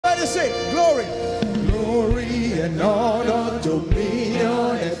Everybody say, glory. Glory and honor,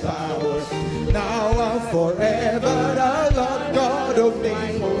 dominion and power, now and forever. The Lord God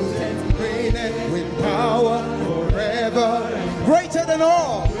omnipotent, reigning with power forever. Greater than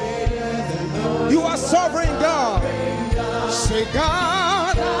all. You are sovereign God. Say,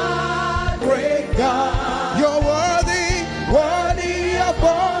 God, great God. You're worthy, worthy of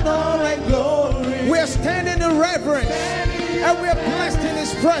honor and glory. We are standing in reverence, and we are blessed in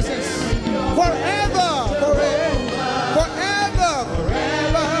His presence forever, forever,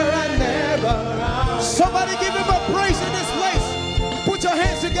 forever and ever. Somebody give Him a praise in this place. Put your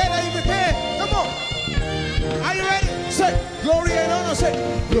hands together if you can. Come on. Are you ready? Say, glory and honor. Say,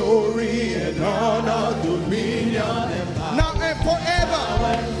 glory and honor, dominion and power, now and forever.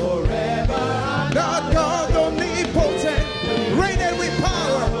 Lord God omnipotent, reigning with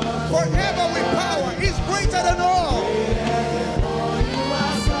power, forever with power. He's greater than all.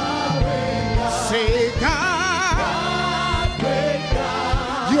 Say, God,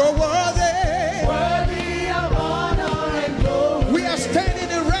 you're worthy of honor and glory. We are standing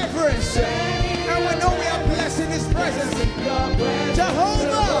in reverence, and we know we are blessed in His presence.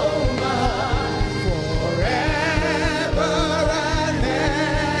 Jehovah, forever and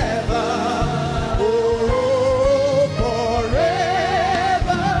ever. Oh, forever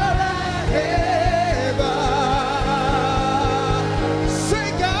and ever. Say,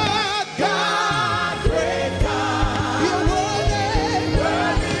 God, God, great God. You're worthy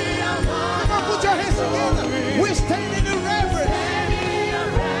of honor. Come on, put your hands together. We're standing in reverence,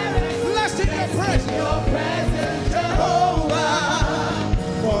 blessed in your presence, Jehovah,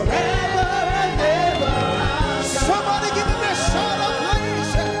 forever and ever. Somebody give Him a shout of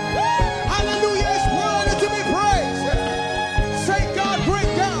praise. Hallelujah is worthy to be praised. Say, God,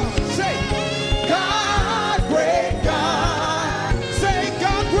 great God. Say, God, great God. Say,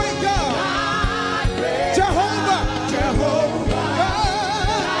 God, great God. Jehovah, Jehovah.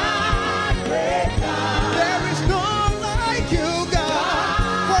 God, great God. There is none like you,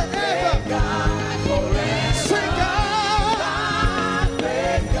 God, forever. Say, God,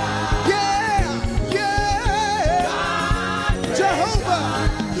 great God. Yeah, yeah. Jehovah,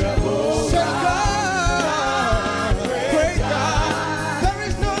 say, God, great God. There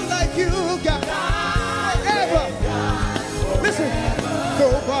is none like you, God, forever. Listen,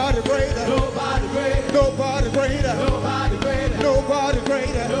 nobody greater, nobody greater, nobody greater, nobody greater, nobody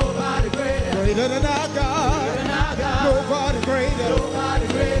greater, nobody greater, greater than our God. Nobody greater, nobody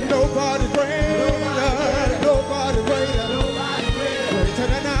greater, nobody greater, nobody greater, nobody greater, greater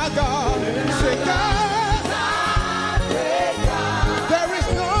than our God. Say, God, there is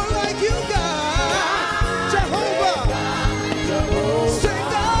none like you, God, Jehovah. Say,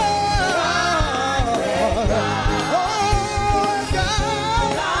 God, oh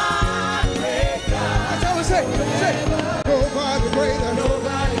God, that's how we say, nobody greater,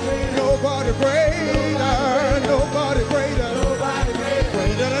 nobody greater, nobody greater, nobody greater, nobody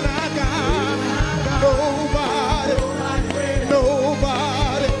greater than our God. Nobody,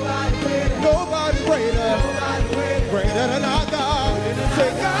 nobody, nobody greater, greater than our God.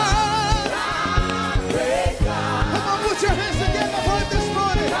 Say, God, come on, put your hands together for it this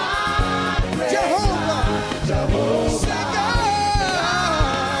morning. Jehovah, say, God,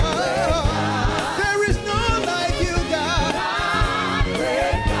 there is none like you, God.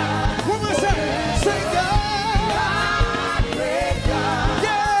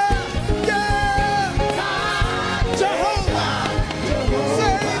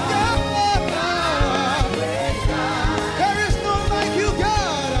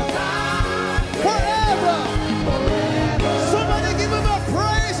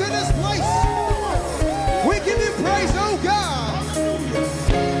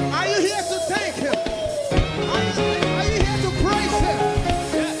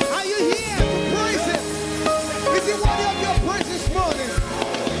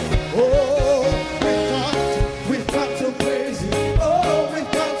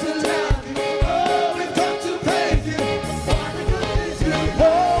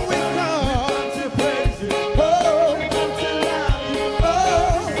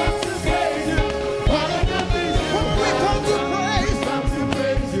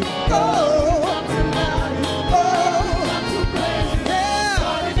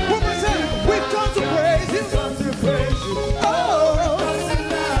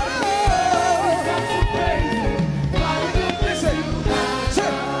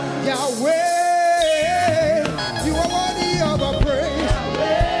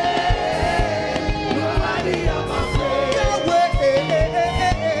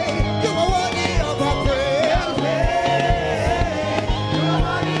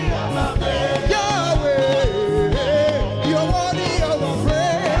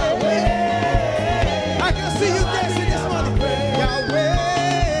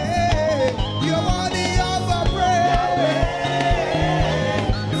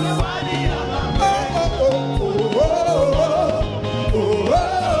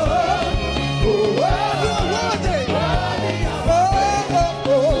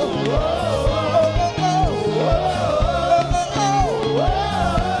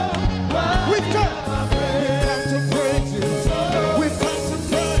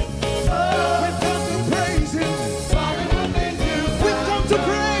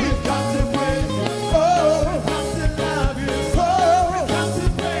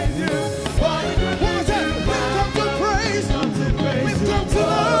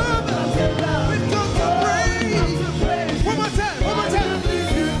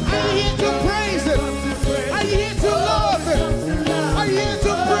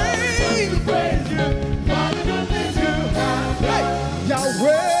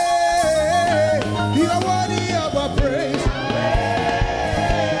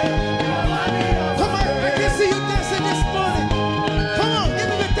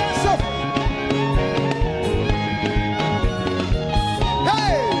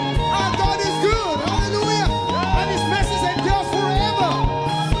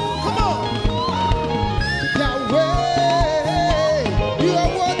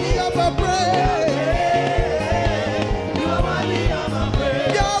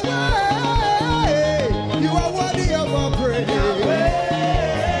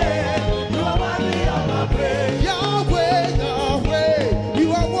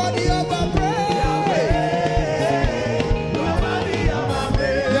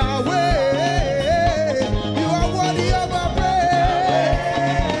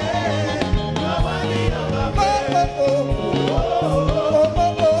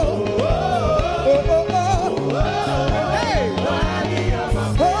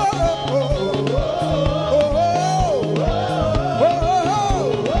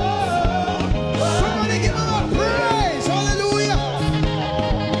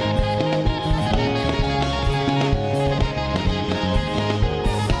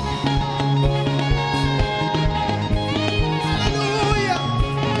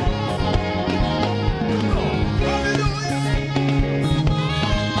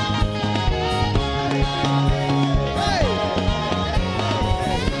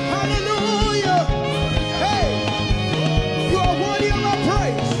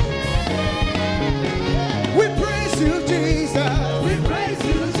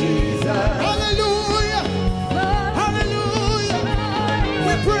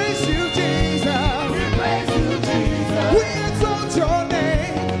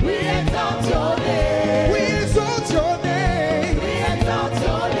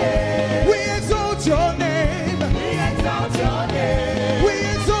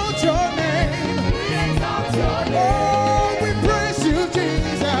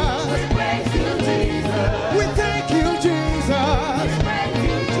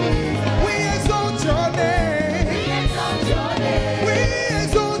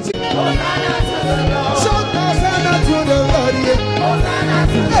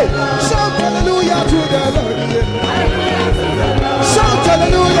 Hey, shout hallelujah to the Lord. Shout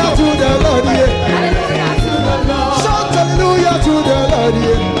hallelujah to the Lord. Shout hallelujah to the Lord.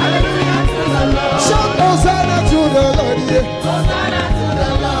 Shout Hosanna to the Lord.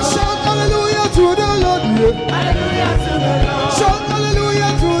 Shout hallelujah to the Lord. Shout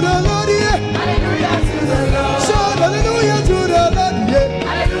hallelujah to the Lord. Shout hallelujah to the Lord.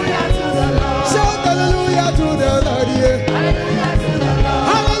 Shout hallelujah to the Lord.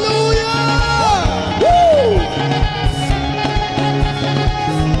 Hallelujah! Woo!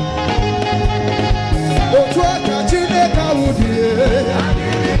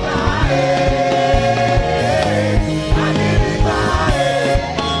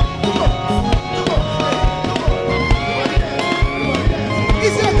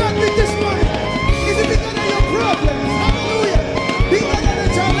 Is your God big this morning? Is it bigger than your problems? Hallelujah! Bigger than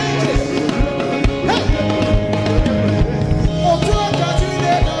the challenges.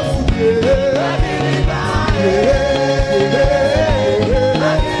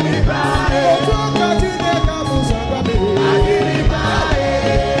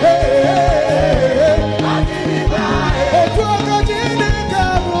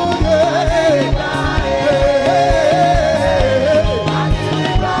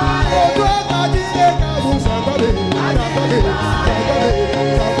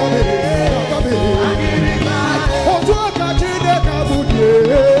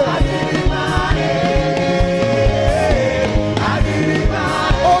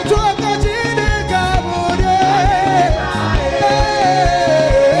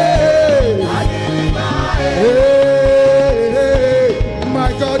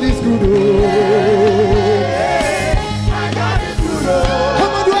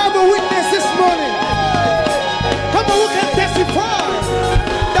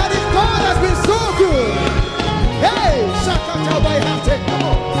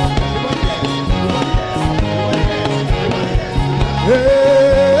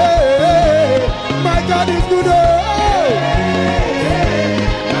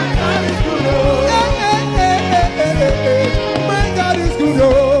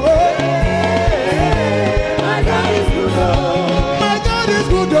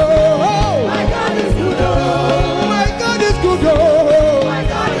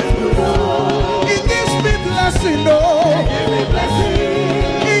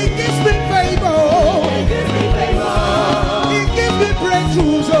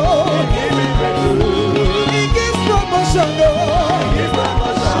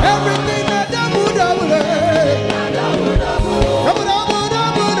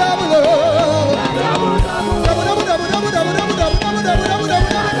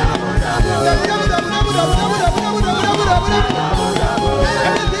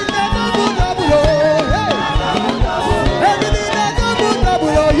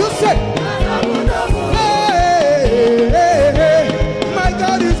 Hey! My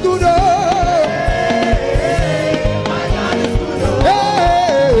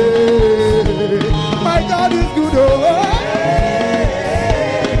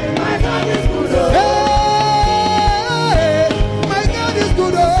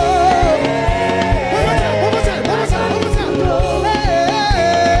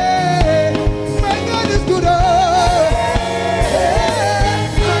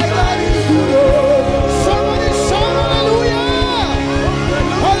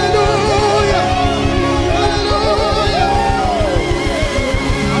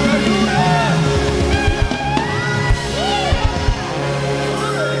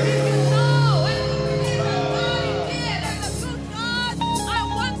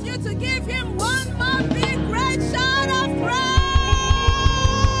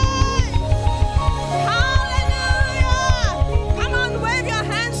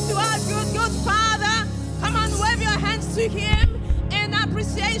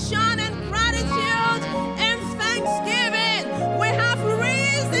appreciation and gratitude and thanksgiving. We have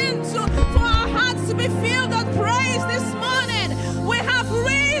reason for our hearts to be filled with praise this morning. We have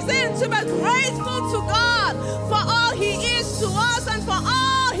reason to be grateful to God for all He is to us and for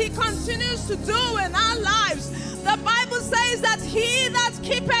all He continues to do in our lives. The Bible says that He that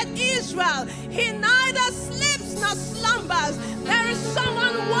keepeth Israel, He neither sleeps nor slumbers. There is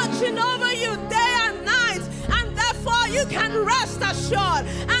someone watching over you day and night, and therefore you can rest assured,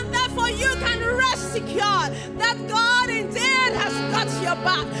 and therefore you can rest secure that God indeed has got your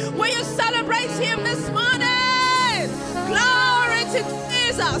back. Will you celebrate Him this morning? Glory to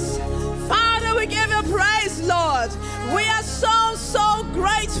Jesus. Father, we give you praise, Lord. We are so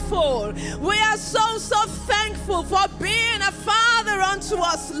grateful. We are so thankful for being a Father unto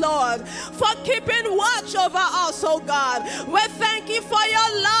us, Lord, for keeping watch over us, oh God. We thank you for your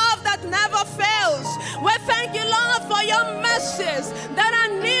love that never fails. We thank you, Lord, for your mercies that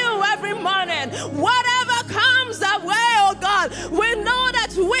are new every morning. Whatever comes our way, oh God, we know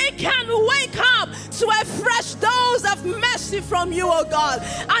that we can wake up to a fresh dose of mercy from you, oh God.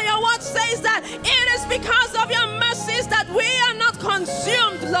 And your word says that it is because of your mercies that we are not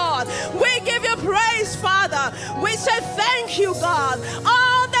consumed, Lord. We give you praise, Father. We say thank you, God.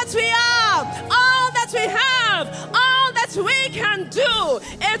 All that we are, all that we have, all that we can do,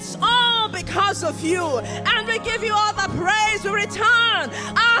 it's all because of you. And we give you all the praise. We return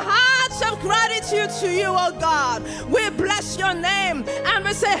our hearts of gratitude to you, oh God. We bless your name and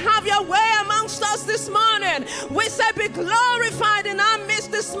we say have your way amongst us this morning. We say be glorified in our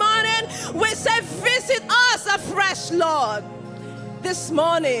midst this morning. We say visit us afresh, Lord, this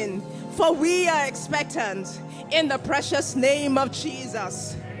morning, for we are expectant in the precious name of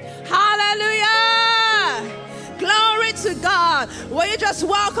Jesus. Hallelujah. Glory to God. Will you just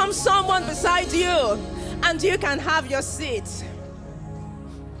welcome someone beside you and you can have your seat.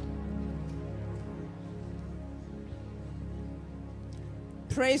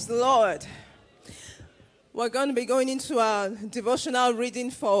 Praise the Lord. We're going to be going into our devotional reading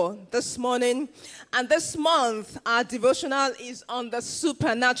for this morning. And this month, our devotional is on the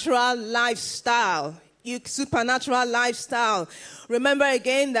supernatural lifestyle. Supernatural lifestyle. Remember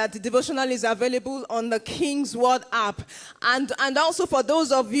again that the devotional is available on the KingsWord app. And also for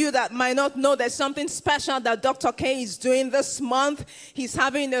those of you that might not know, there's something special that Dr. K is doing this month. He's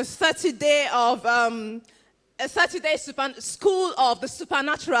having a 30-day of... a 30-day school of the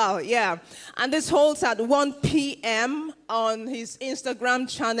supernatural, yeah. And this holds at 1 p.m. on his Instagram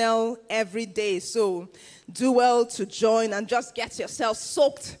channel every day. So do well to join and just get yourself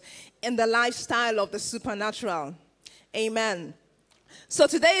soaked in the lifestyle of the supernatural. Amen. So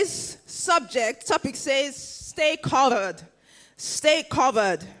today's topic says, stay covered. Stay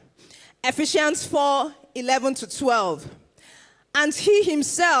covered. Ephesians 4:11-12. And he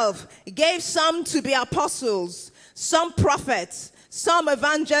himself gave some to be apostles, some prophets, some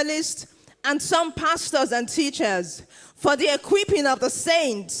evangelists, and some pastors and teachers, for the equipping of the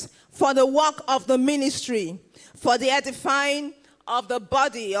saints, for the work of the ministry, for the edifying of the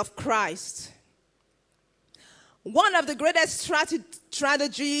body of Christ. One of the greatest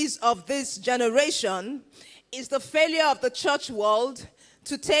strategies of this generation is the failure of the church world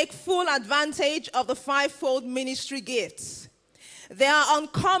to take full advantage of the fivefold ministry gifts. There are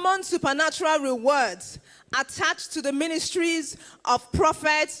uncommon supernatural rewards attached to the ministries of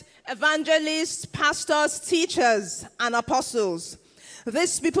prophets, evangelists, pastors, teachers, and apostles.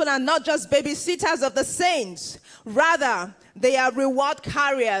 These people are not just babysitters of the saints. Rather, they are reward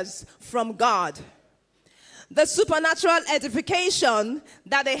carriers from God. The supernatural edification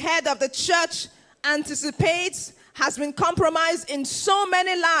that the head of the church anticipates has been compromised in so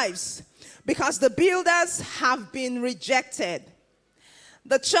many lives because the builders have been rejected.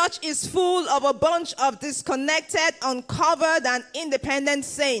 The church is full of a bunch of disconnected, uncovered, and independent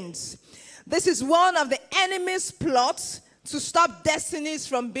saints. This is one of the enemy's plots to stop destinies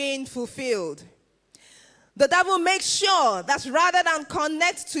from being fulfilled. The devil makes sure that rather than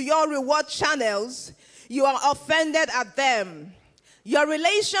connect to your reward channels, you are offended at them. Your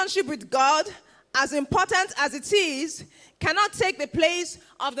relationship with God, as important as it is, cannot take the place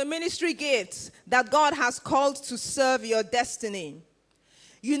of the ministry gifts that God has called to serve your destiny.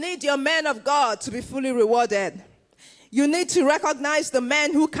 You need your men of God to be fully rewarded. You need to recognize the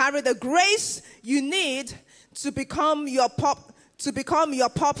men who carry the grace you need to become your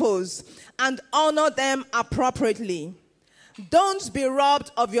purpose and honor them appropriately. Don't be robbed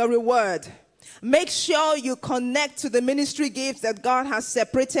of your reward. Make sure you connect to the ministry gifts that God has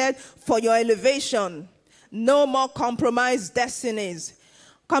separated for your elevation. No more compromised destinies.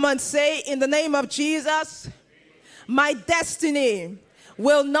 Come and say, in the name of Jesus, my destiny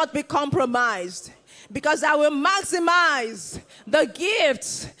will not be compromised, because I will maximize the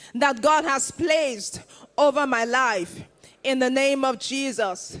gifts that God has placed over my life in the name of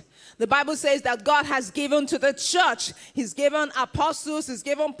Jesus. The Bible says that God has given to the church. He's given apostles, he's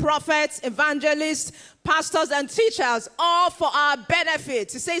given prophets, evangelists, pastors and teachers, all for our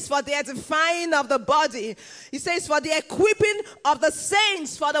benefit. He says for the edifying of the body. He says for the equipping of the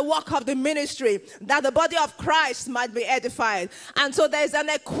saints for the work of the ministry, that the body of Christ might be edified. And so there's an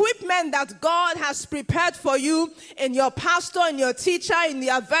equipment that God has prepared for you in your pastor, in your teacher, in the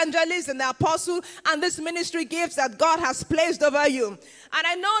evangelist, in the apostle, and this ministry gifts that God has placed over you. And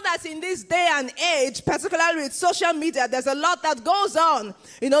I know that in this day and age, particularly with social media, there's a lot that goes on,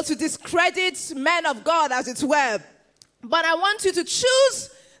 to discredit men of God, as it were. But I want you to choose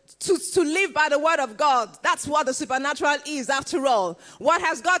to live by the word of God. That's what the supernatural is, after all. What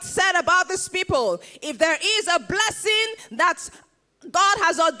has God said about these people? If there is a blessing that God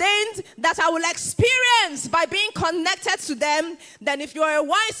has ordained that I will experience by being connected to them, then if you're a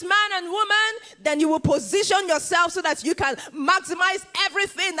wise man and woman, then you will position yourself so that you can maximize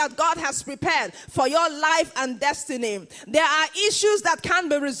everything that God has prepared for your life and destiny. There are issues that can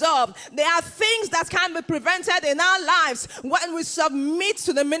be resolved. There are things that can be prevented in our lives when we submit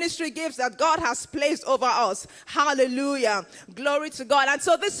to the ministry gifts that God has placed over us. Hallelujah. Glory to God. And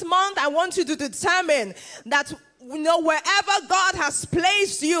so this month, I want you to determine that wherever God has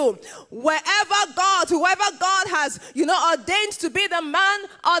placed you, whoever God has, ordained to be the man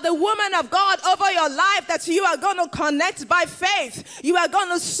or the woman of God over your life, that you are going to connect by faith. You are going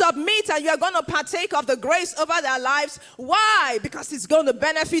to submit and you are going to partake of the grace over their lives. Why? Because it's going to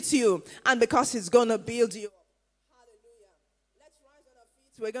benefit you and because it's going to build you. Hallelujah. Let's rise on our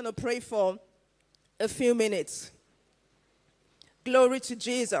feet. We're going to pray for a few minutes. Glory to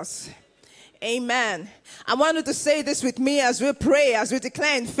Jesus. Amen. I want you to say this with me as we pray, as we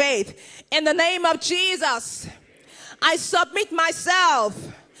declare in faith. In the name of Jesus, I submit myself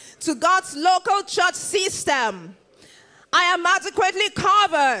to God's local church system. I am adequately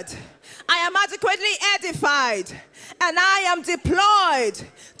covered. I am adequately edified. And I am deployed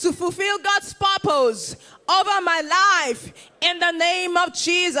to fulfill God's purpose over my life in the name of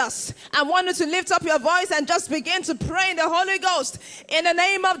Jesus. I want you to lift up your voice and just begin to pray in the Holy Ghost in the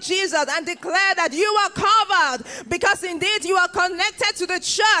name of Jesus and declare that you are covered, because indeed you are connected to the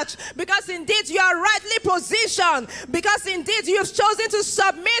church, because indeed you are rightly positioned, because indeed you've chosen to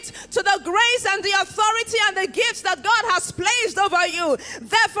submit to the grace and the authority and the gifts that God has placed over you.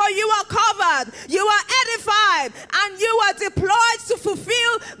 Therefore you are covered, you are edified, and you are deployed to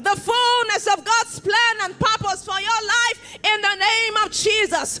fulfill the fullness of God's plan and purpose for your life in the name of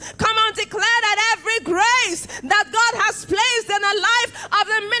Jesus. Come on, declare that every grace that God has placed in the life of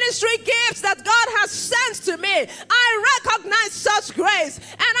the ministry gifts that God has sent to me, I recognize such grace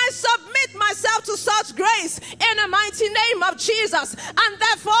and I submit myself to such grace in the mighty name of Jesus. And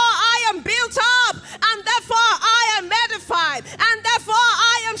therefore I am built up, and therefore I am edified, and therefore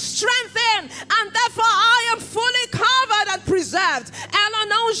I am strengthened, and therefore I am fully covered and preserved.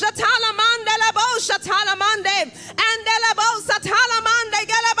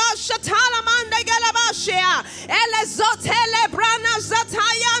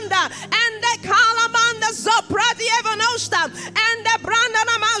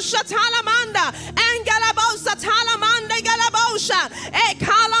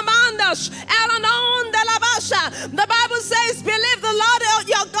 The Bible says, believe the Lord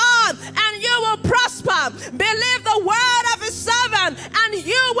your God and you will prosper. Believe the word of his servant and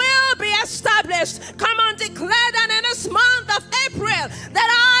you will be established. Come on, declare that in this month of April that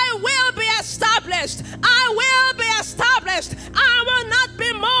I will be established. I will be established. I will not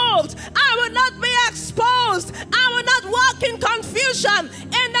be moved. I will not be exposed. I will not walk in confusion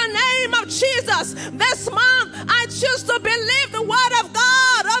in the name of Jesus. This month I choose to believe the word of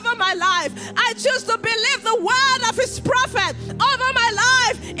God over my life. I choose to believe the word of his prophet over my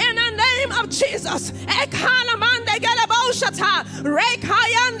life in the name of Jesus.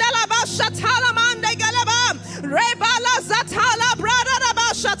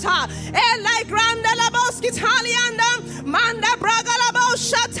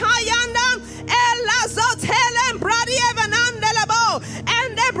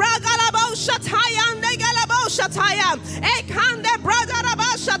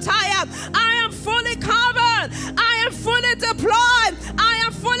 I am fully covered. I am fully deployed. I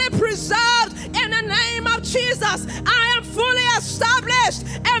am fully preserved in the name of Jesus. I am fully established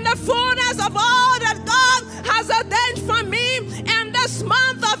in the fullness of all that God has ordained for me in this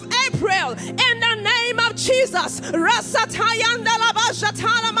month of April in the name of Jesus.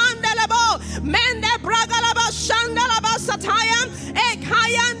 Mende bragalaba shandalaba satayam.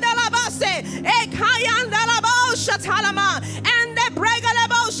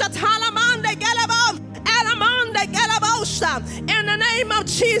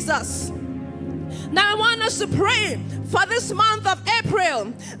 Jesus. Now I want us to pray for this month of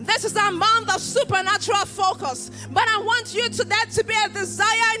April. This is a month of supernatural focus. But I want you that to be a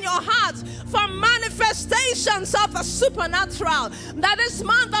desire in your heart for manifestations of the supernatural. That this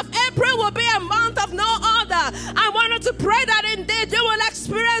month of April will be a month of no other. I want you to pray that indeed you will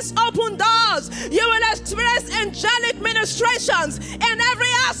experience open doors. You will experience angelic ministrations in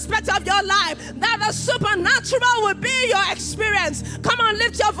every aspect of your life. That the supernatural will be your experience. Come on,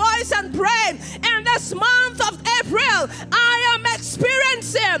 lift your voice and pray. In this month of April, I am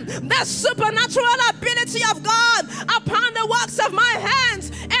experiencing the supernatural ability of God upon the works of my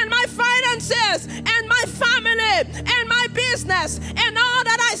hands and my finances and my family and my business and all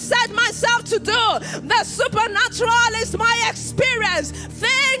that I set myself to do. The supernatural is my experience.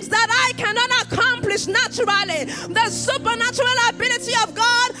 Things that I cannot accomplish naturally. The supernatural ability of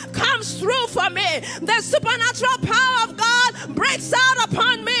God comes through for me. The supernatural power of God breaks out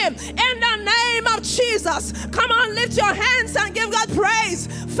upon me in the name of Jesus. Come on, lift your hands and give God praise.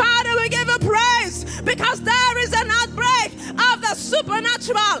 Father, we give you praise because there is an outbreak of the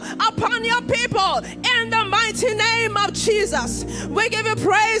supernatural upon your people in the mighty name of Jesus. We give you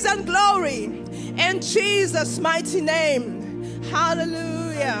praise and glory in Jesus' mighty name.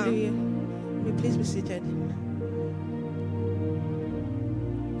 Hallelujah. Hallelujah. May please be seated.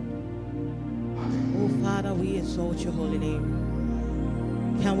 Oh Father, we exalt your holy name.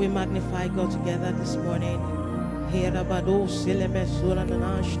 Can we magnify God together this morning?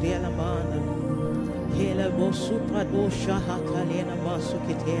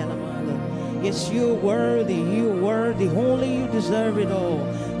 Yes, you're worthy, only you deserve it all.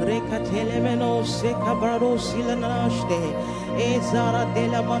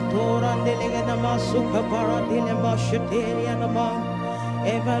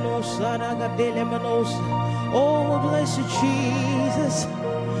 Oh, bless you, Jesus.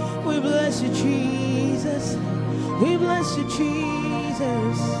 We bless you, Jesus. We bless you,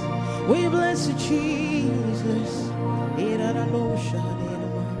 Jesus. We bless you, Jesus.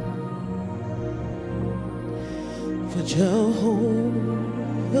 For Jehovah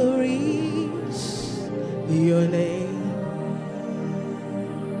is your name.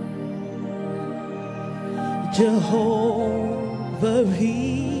 Jehovah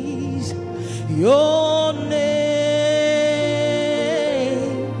is your name.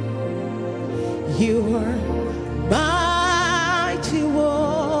 You are mighty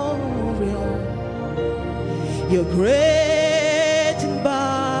warrior. You're great in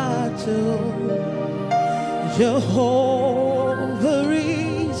battle. Jehovah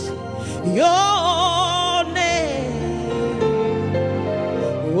is your name.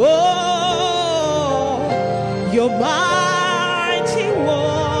 Oh, you're mighty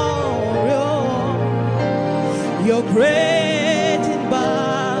warrior. You're great in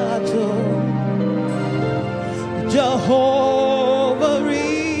battle. Jehovah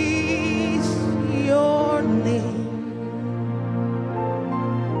is your name.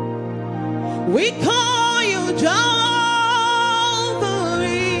 We call you Jehovah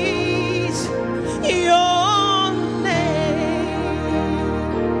is your name.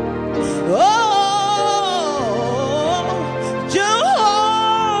 Oh,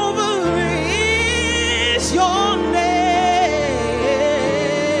 Jehovah is your name.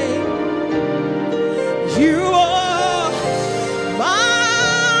 You are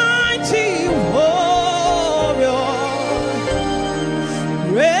mighty warrior,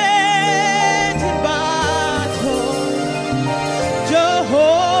 great in battle.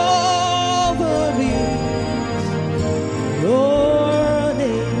 Jehovah is your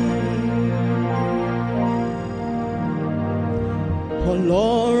name.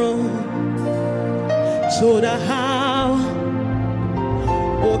 Ọlọ́run tó dá Háwà,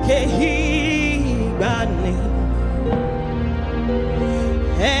 òkè ìgbàanì.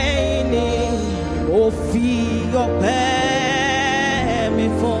 Ẹ̀yin ni mo fi ọpẹ́ mi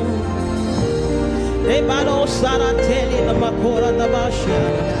fún. Ebalo sarateli na makora na basha.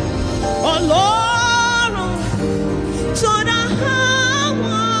 Ọlọ́run tó dá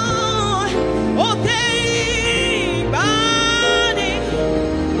Háwà, òkè ìgbàanì.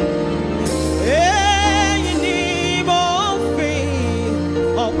 Ẹ̀yin ni mo fi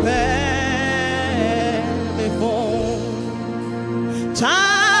ọpẹ́ mi fún.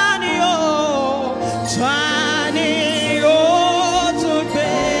 Tani o tó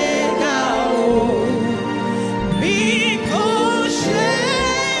gbéga o, bí kò ṣe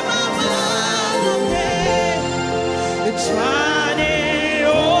Baba lókè. Tani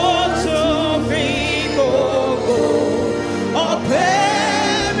o tó fi gbogbo ọpẹ́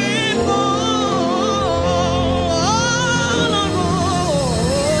mi fún. Ọlọ́run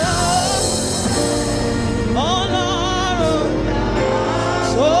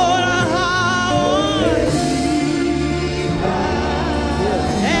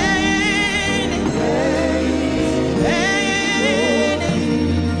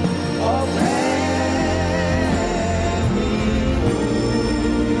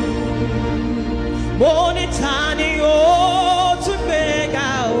Monetani o to beg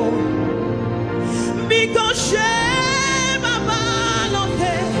out because shame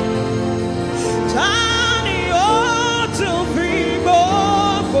abalote tani o to free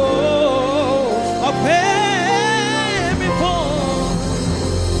bobo a pay me for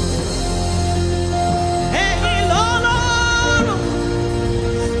hey Lord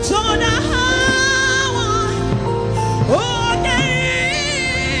so now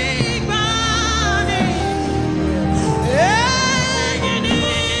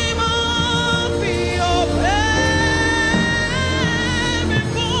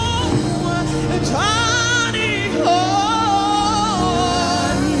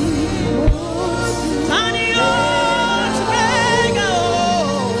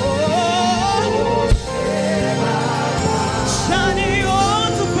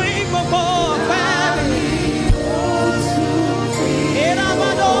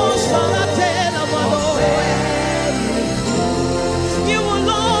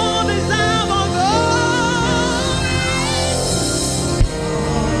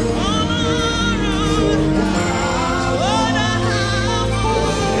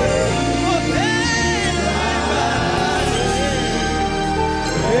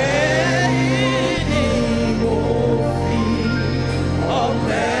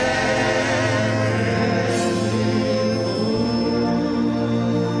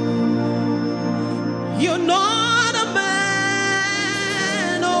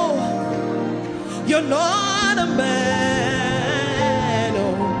you're not a man,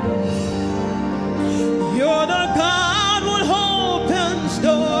 oh. You're the God who opens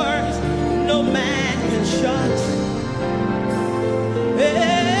doors no man can shut.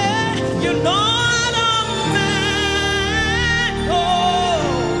 Hey, you're not a man, oh.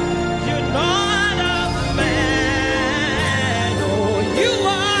 You're not a man, oh. You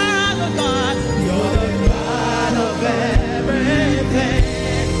are the God. You're the God of everything.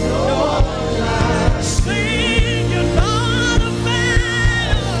 No, sing, you're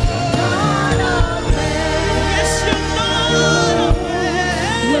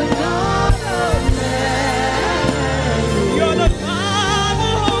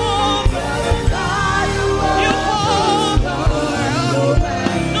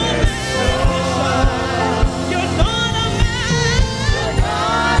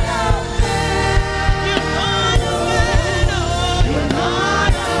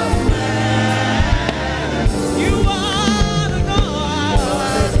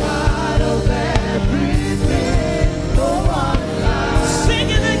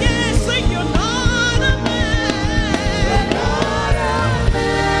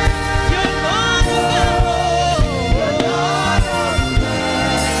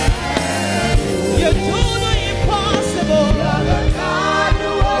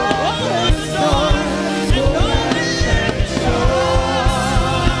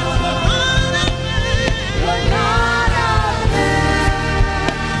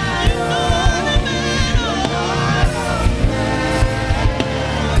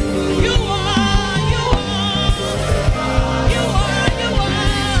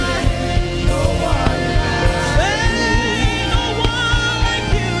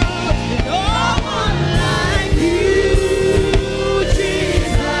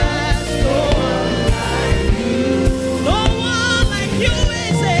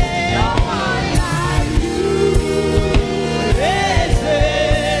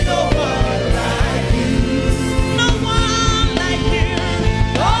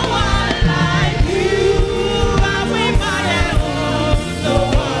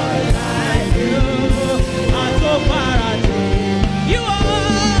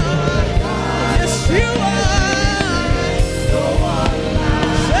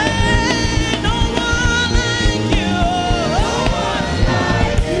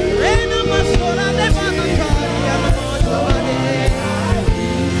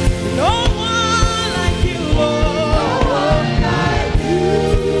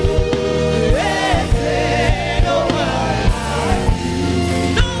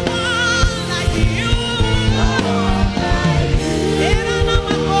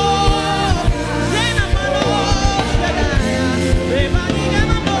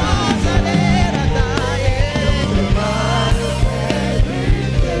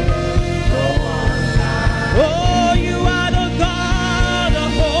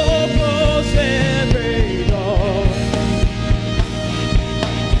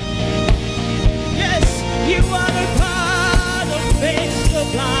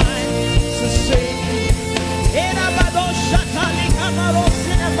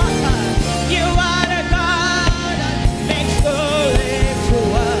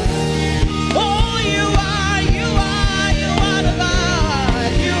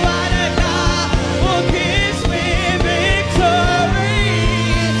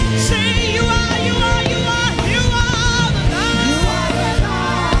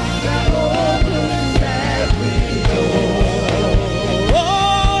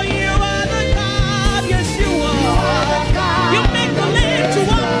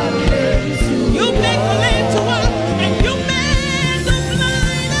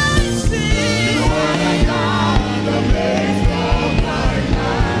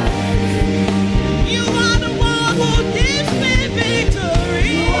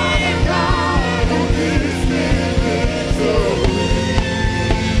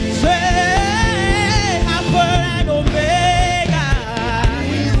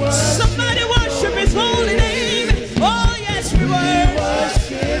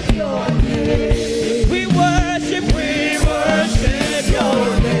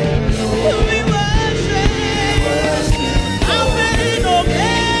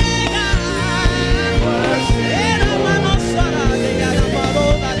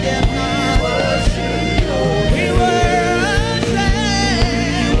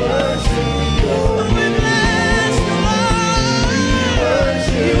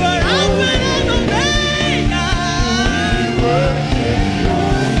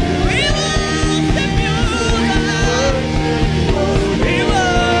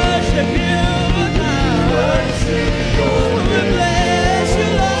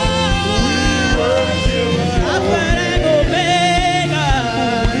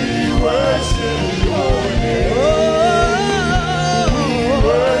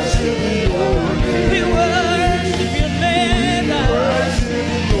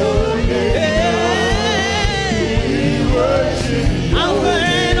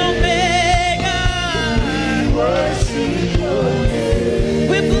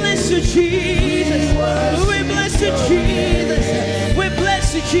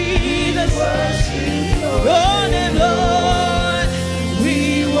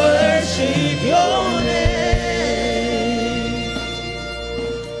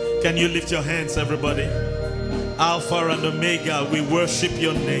Can you lift your hands, everybody? Alpha and Omega, we worship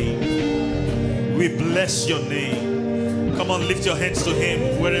your name. We bless your name. Come on, lift your hands to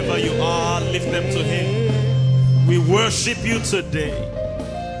him. Wherever you are, lift them to him. We worship you today.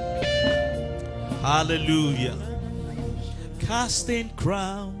 Hallelujah. Casting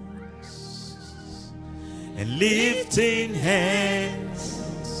crowns and lifting hands,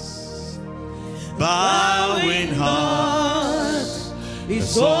 bowing hearts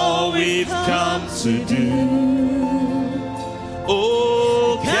is all we've come to do.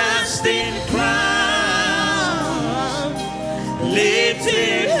 Oh, casting crowns,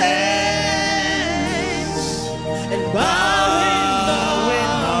 lifting hands, and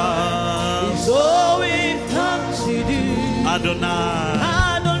bowing hearts is all we've come to do. Adonai,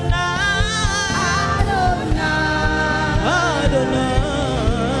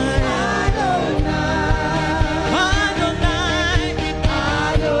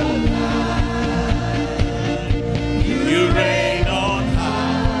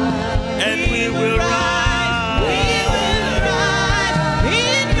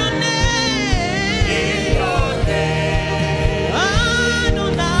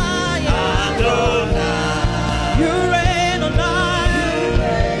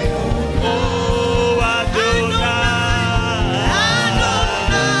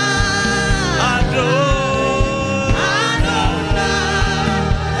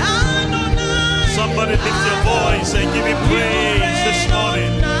 and give him praise this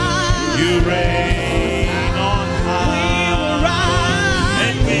morning. You reign on high,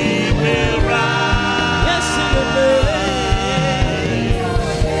 and we will rise. Yes,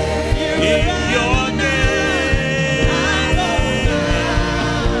 in your name.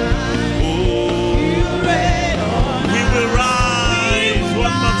 Oh, we will rise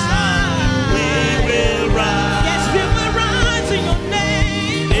one more time. We will rise. Yes, we will rise in your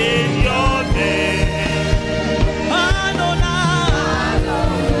name. In your name.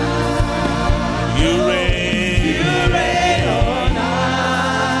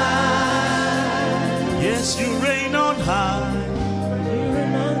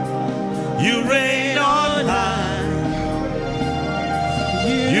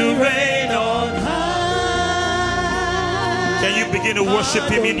 Begin to worship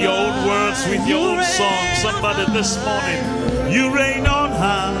him in your own words with your own song. Somebody this morning, you reign on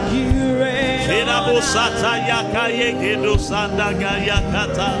high. You reign on high.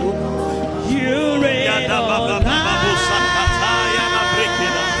 You reign on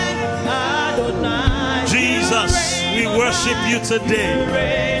high. Jesus, we worship you today.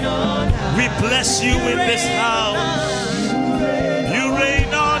 We bless you in this house. You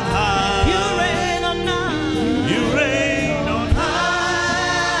reign on high. You reign on high. You reign.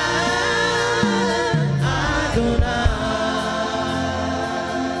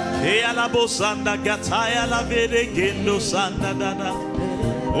 Bosanda gataya la vere gendo sanda dada.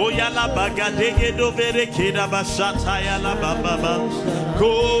 Oya la bagadege do vere keda bashataya la baba.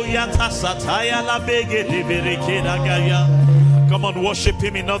 Ko yata sataya la bege de vere keda gaya. Come on, worship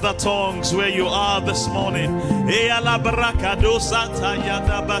him in other tongues where you are this morning. Eya la barakado sataya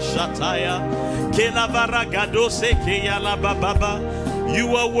da bashataya. Kela baragado se keya la baba.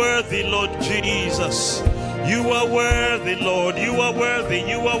 You are worthy, Lord Jesus. You are worthy, Lord. You are worthy.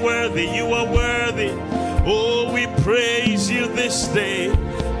 You are worthy. You are worthy. Oh, we praise you this day.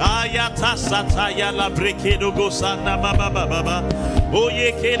 Ayata sataya la brekedo gosana baba baba.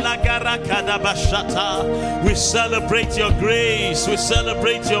 Oyeke la garakada bashata. We celebrate your grace. We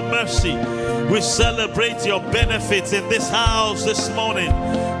celebrate your mercy. We celebrate your benefits in this house this morning.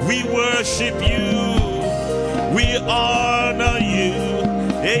 We worship you. We honor you.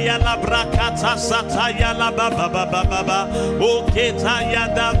 Eya la brakata sataya la baba baba baba. Oketa ya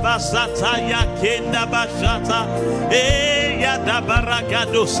da basata ya kenda bashata. Eya da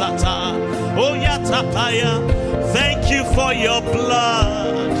barakado sata. Oya tapaya. Thank you for your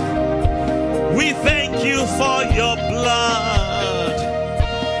blood. We thank you for your blood.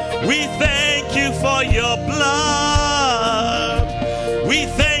 We thank you for your blood. We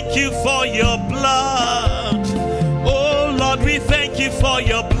thank you for your blood. Oh Lord, we thank you for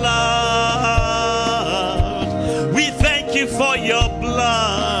your blood. We thank you for your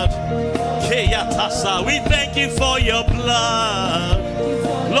blood. We thank you for your blood.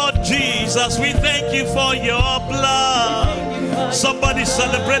 Lord Jesus, we thank you for your blood. Somebody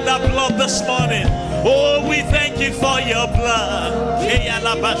celebrate that blood this morning. Oh, we thank you for your blood.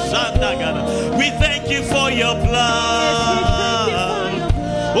 We thank you for your blood.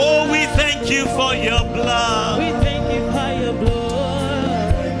 Oh, we thank you for your blood. We thank you for your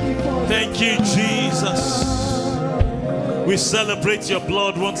blood. Thank you, Jesus. We celebrate your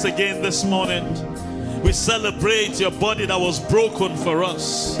blood once again this morning. We celebrate your body that was broken for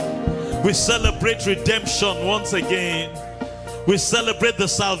us. We celebrate redemption once again. We celebrate the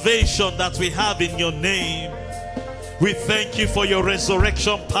salvation that we have in your name. We thank you for your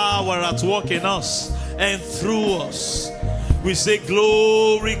resurrection power at work in us and through us. We say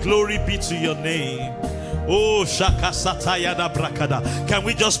glory, glory be to your name. Oh, Shaka Sataya da Brakada. Can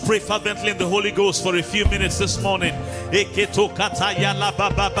we just pray fervently in the Holy Ghost for a few minutes this morning? Eketo kataya la ba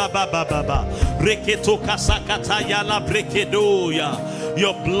ba ba ba ba ba ba. Reketo kasakataya la brekedoya.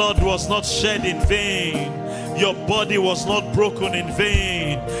 Your blood was not shed in vain. Your body was not broken in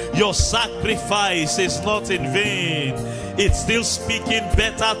vain. Your sacrifice is not in vain. It's still speaking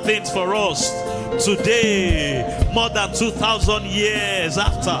better things for us today, more than 2,000 years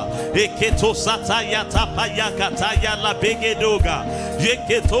after. Eketo sataya tapaya kataya la begedoga.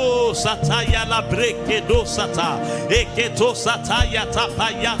 Eketo sataya la brekedo sata. Eketo sataya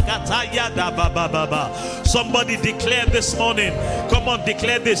tapaya kataya da ba ba ba ba. Somebody declare this morning. Come on,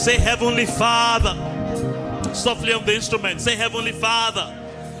 declare this. Say, Heavenly Father. Softly on the instrument. Say, Heavenly Father,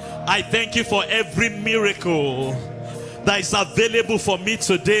 I thank you for every miracle that is available for me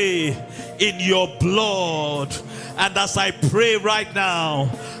today in your blood. And as I pray right now,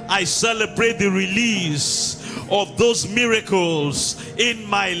 I celebrate the release of those miracles in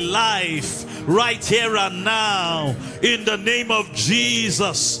my life right here and now in the name of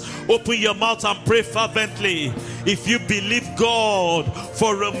Jesus. Open your mouth and pray fervently. If you believe God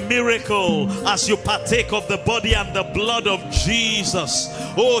for a miracle as you partake of the body and the blood of Jesus.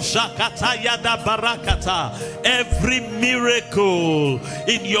 Oh, Shakata Yada Barakata. Every miracle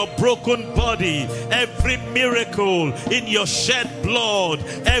in your broken body, every miracle in your shed blood,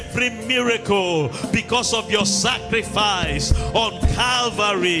 every miracle because of your sacrifice on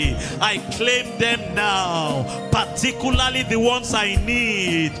Calvary, I claim them now, particularly the ones I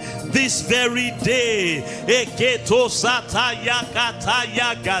need this very day.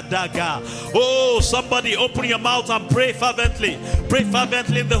 Oh, somebody open your mouth and pray fervently. Pray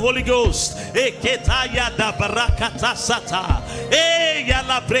fervently in the Holy Ghost.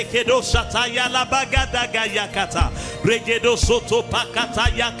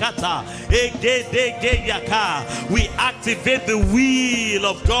 We activate the will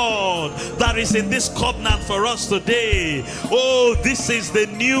of God that is in this covenant for us today. Oh, this is the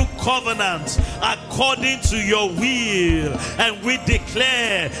new covenant according to your will, and we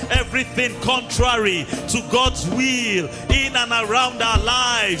declare everything contrary to God's will in and around our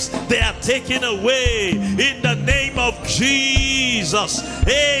lives, they are taken away in the name of Jesus.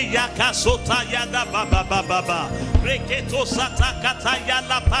 Hey, yakasota yada baba baba. Reketo satakata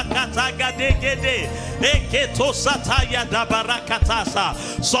yala pakata gadegede. Eketo sataya da barakatasa.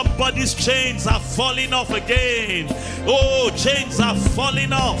 Somebody's chains are falling off again. Oh, chains are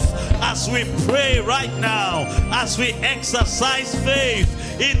falling off as we pray right now, as we exercise faith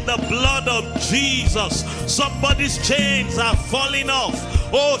in the blood of Jesus. Somebody's chains are falling off.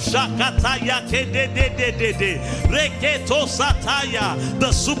 Oh, Shakataya Kededededede. Reketo Sataya.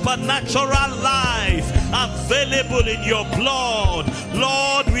 The supernatural life available in your blood.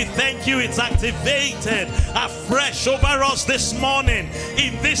 Lord, we thank you. It's activated afresh over us this morning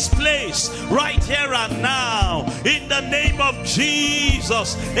in this place, right here and now. In the name of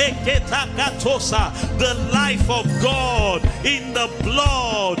Jesus. Eketakatosa. The life of God in the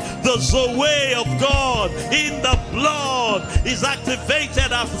blood. The Zoe of God in the blood is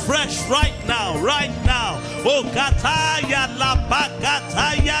activated afresh right now, right now. Oh, kataya la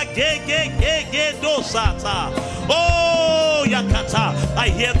pakataya ge dosata. Oh, yakata. I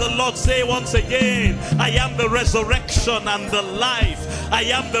hear the Lord say once again, I am the resurrection and the life. I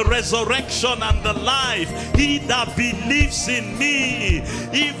am the resurrection and the life. He that believes in me,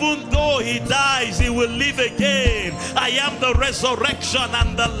 even though he dies, he will live again. I am the resurrection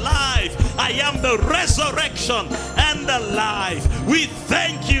and the life. I am the resurrection and the life. We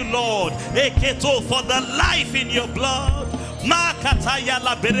thank you, Lord, Eketo, for the life in your blood. Makataya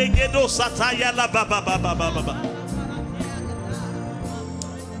la beregedo sataya la baba baba baba.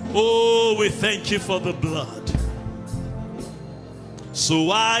 Oh, we thank you for the blood.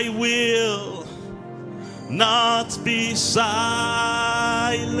 So I will not be silent,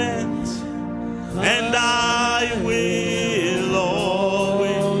 and I will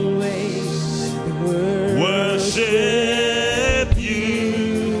always worship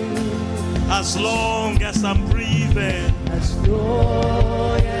you as long as I'm breathing. As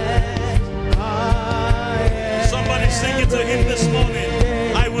long as I am. Somebody sing it to him this morning.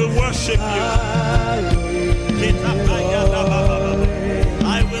 I will worship you.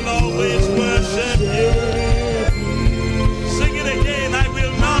 I will always worship you.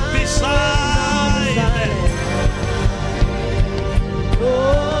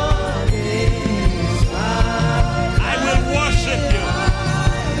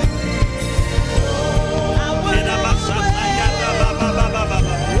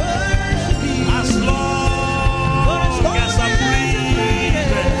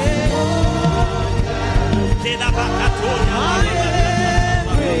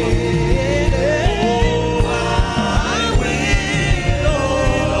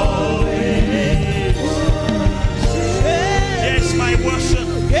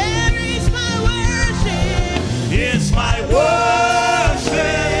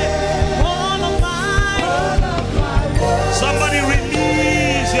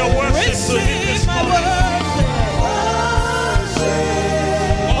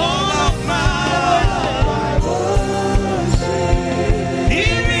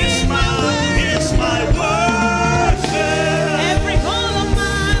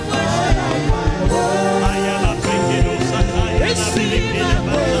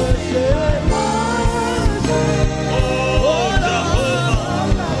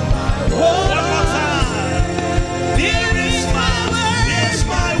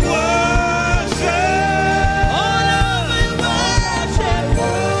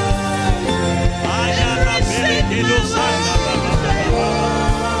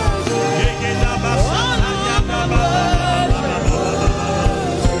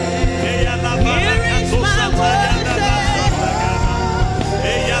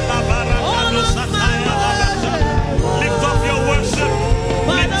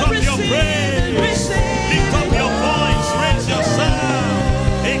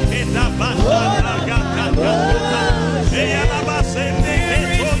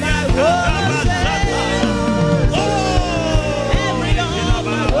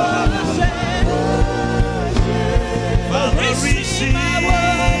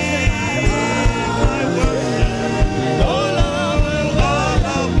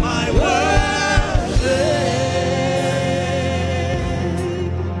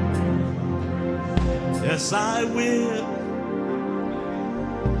 I will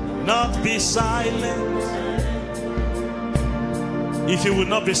not be silent. If you will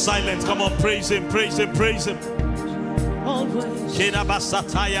not be silent, come on, praise him, praise him, praise him.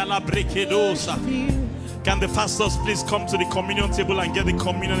 Can the pastors please come to the communion table and get the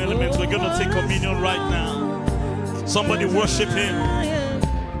communion elements? We're going to take communion right now. Somebody worship him.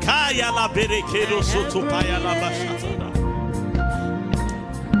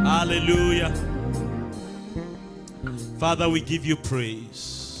 Hallelujah. Father, we give you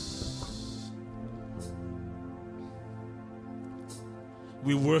praise.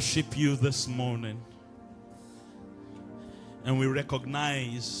 We worship you this morning. And we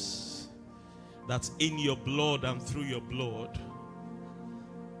recognize that in your blood and through your blood,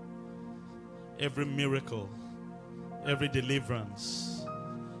 every miracle, every deliverance,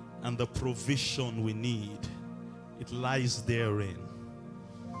 and the provision we need, it lies therein.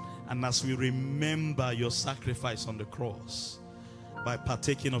 And as we remember your sacrifice on the cross by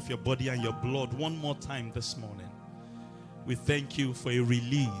partaking of your body and your blood one more time this morning, we thank you for a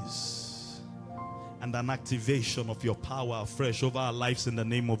release and an activation of your power afresh over our lives in the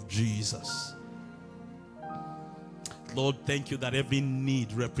name of Jesus. Lord, thank you that every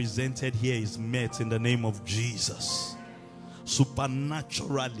need represented here is met in the name of Jesus.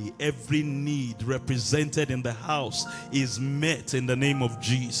 Supernaturally, every need represented in the house is met in the name of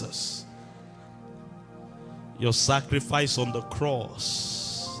Jesus. Your sacrifice on the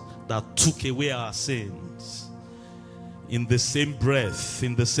cross that took away our sins, in the same breath,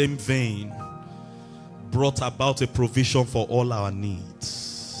 in the same vein, brought about a provision for all our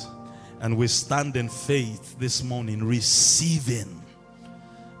needs. And we stand in faith this morning, receiving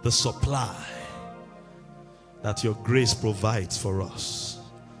the supply that your grace provides for us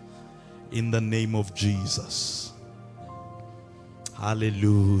in the name of Jesus.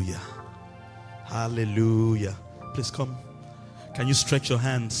 Hallelujah. Hallelujah. Please come. Can you stretch your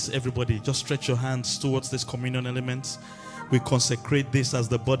hands? Everybody, just stretch your hands towards this communion element. We consecrate this as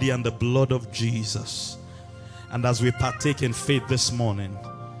the body and the blood of Jesus. And as we partake in faith this morning,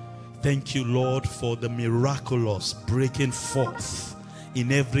 thank you, Lord, for the miraculous breaking forth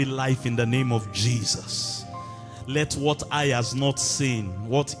in every life in the name of Jesus. Let what eye has not seen,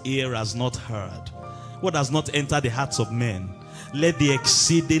 what ear has not heard, what has not entered the hearts of men, let the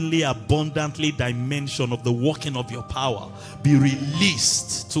exceedingly abundantly dimension of the working of your power be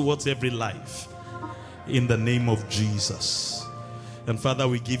released towards every life in the name of Jesus. And Father,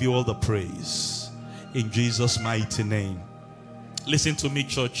 we give you all the praise in Jesus' mighty name. Listen to me,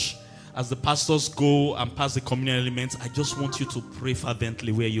 church. As the pastors go and pass the communion elements, I just want you to pray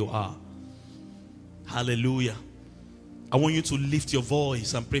fervently where you are. Hallelujah. I want you to lift your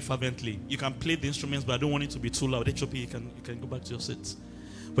voice and pray fervently. You can play the instruments, but I don't want it to be too loud. HOP, you can go back to your seats.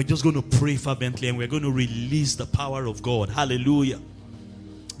 We're just going to pray fervently and we're going to release the power of God. Hallelujah.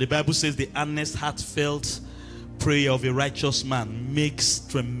 The Bible says the earnest, heartfelt prayer of a righteous man makes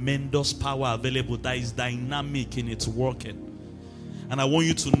tremendous power available that is dynamic in its working. And I want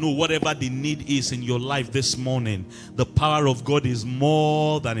you to know whatever the need is in your life this morning, the power of God is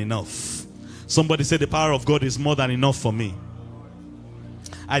more than enough. Somebody say the power of God is more than enough for me.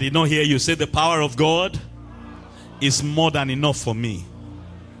 I did not hear you say the power of God is more than enough for me,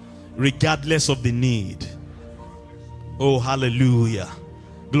 regardless of the need. Oh, hallelujah.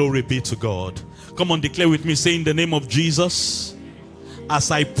 Glory be to God. Come on, declare with me. Say, in the name of Jesus, as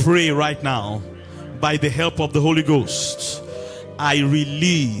I pray right now, by the help of the Holy Ghost, I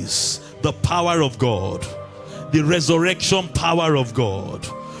release the power of God, the resurrection power of God,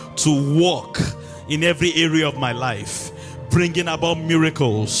 to walk in every area of my life, bringing about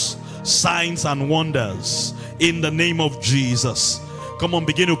miracles, signs and wonders in the name of Jesus. Come on,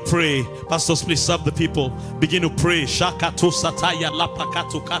 begin to pray. Pastors, please serve the people. Begin to pray. Shakato sataya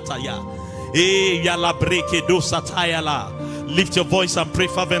lapakato kataya. Yala breke do sataya la. Lift your voice and pray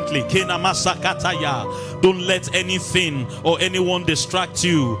fervently. Don't let anything or anyone distract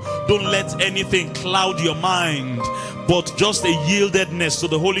you. Don't let anything cloud your mind, but just a yieldedness to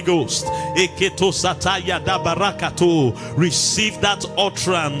the Holy Ghost. Receive that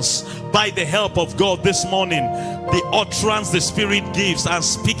utterance by the help of God this morning. The utterance the Spirit gives, and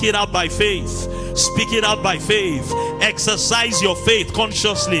speak it out by faith. Speak it out by faith. Exercise your faith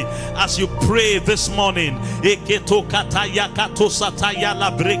consciously as you pray this morning.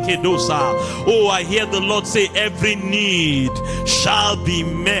 Oh, I hear the Lord say, every need shall be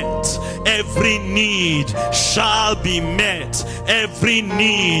met. Every need shall be met. Every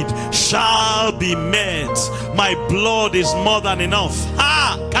need shall be met. My blood is more than enough.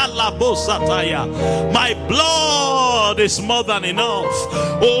 Ha! My blood is more than enough.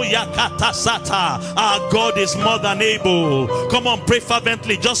 Oh, Yakata Sata. Our God is more than able. Come on, pray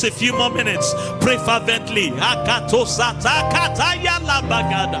fervently. Just a few more minutes. Pray fervently. Akato Sata Kata Yala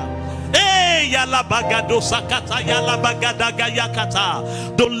Bagada.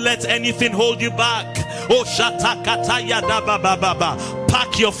 Don't let anything hold you back. Oh,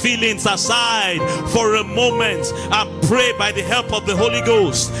 pack your feelings aside for a moment and pray by the help of the Holy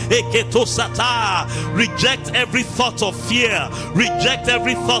Ghost. Reject every thought of fear. Reject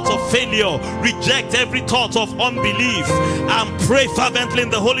every thought of failure. Reject every thought of unbelief and pray fervently in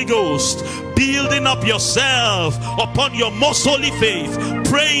the Holy Ghost, building up yourself upon your most holy faith,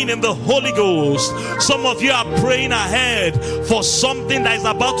 praying in the Holy Ghost. Some of you are praying ahead for something that is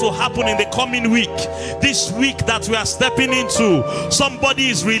about to happen in the coming week. This week that we are stepping into, somebody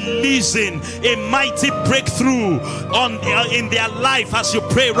is releasing a mighty breakthrough in their life as you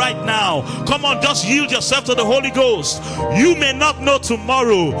pray right now. Come on, just yield yourself to the Holy Ghost. You may not know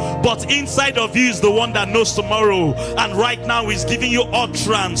tomorrow, but inside of you is the one that knows tomorrow, and right now is giving you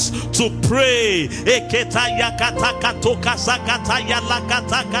utterance to pray.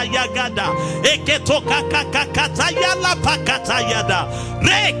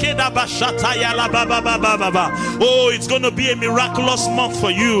 Oh, it's going to be a miraculous month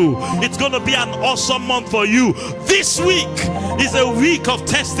for you. It's going to be an awesome month for you. This week is a week of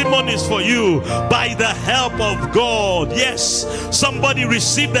testimonies for you by the help of God. Yes, somebody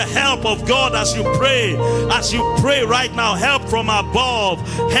receive the help of God as you pray. As you pray right now, help from above,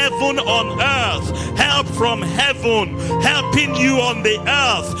 heaven on earth, help from heaven, helping you on the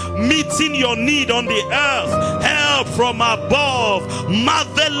earth, meeting your need on the earth, help from above,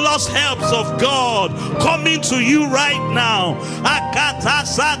 marvelous helps of God coming to you right now.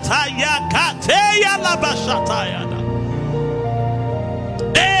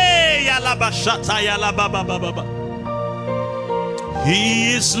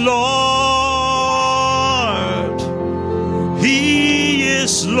 He is Lord. He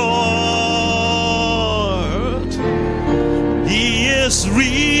is Lord. He is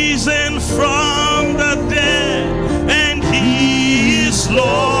risen from the dead, and He is Lord.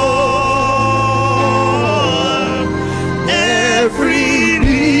 Every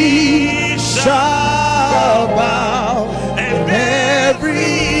knee shall bow, and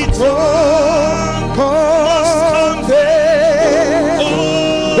every tongue confess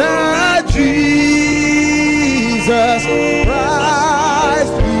that Jesus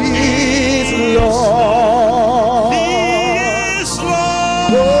Christ is Lord. He is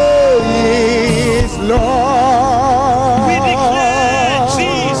Lord. Oh, He is Lord. We declare,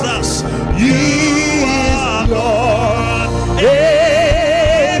 Jesus, you are Lord.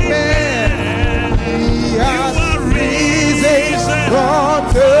 Amen. He has risen from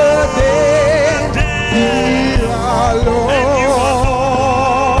the dead. You are Lord.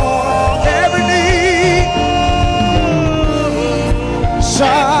 Every knee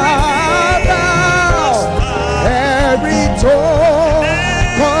shall bow, every tongue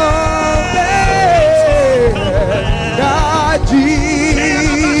confess that Jesus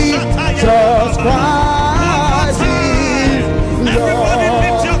Christ is Lord. He is Lord. You are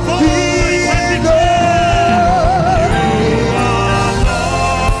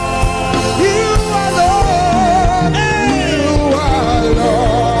Lord. You are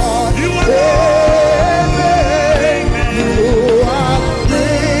Lord. You are Amen. You are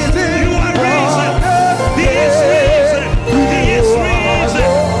risen. You are risen. He is risen. He is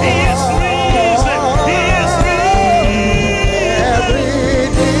risen. He is risen. He is risen.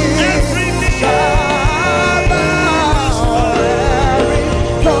 Every knee shall bow,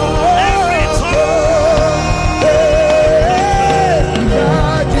 every tongue confess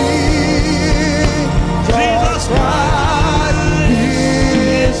that Jesus Christ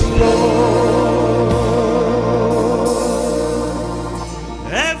is Lord.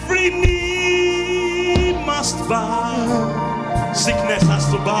 Every knee must bow. Sickness has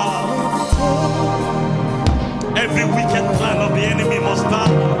to bow. Every wicked plan of the enemy must bow.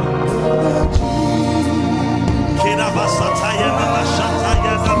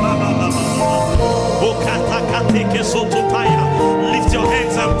 Lift your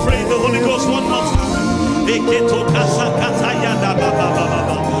hands and pray the Holy Ghost one more time.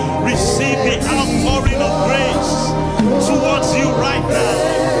 Receive the outpouring of grace towards you right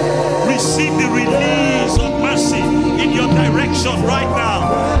now. Receive the release of mercy in your direction right now.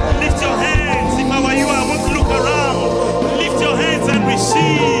 Lift your hands. If I were you, I won't look around. Lift your hands and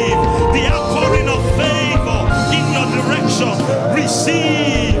receive the outpouring of favor in your direction.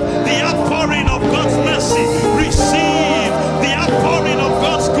 Receive the outpouring of God's mercy. Receive the outpouring of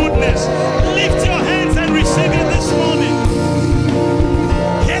God's goodness. Lift your hands and receive it this morning.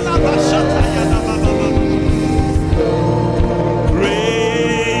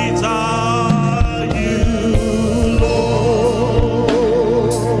 Great are you, Lord.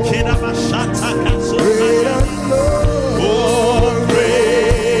 Oh,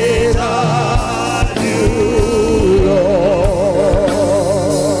 great are you, Lord.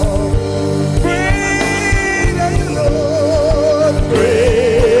 Great are you, Lord.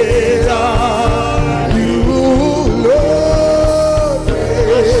 Great are you, Lord.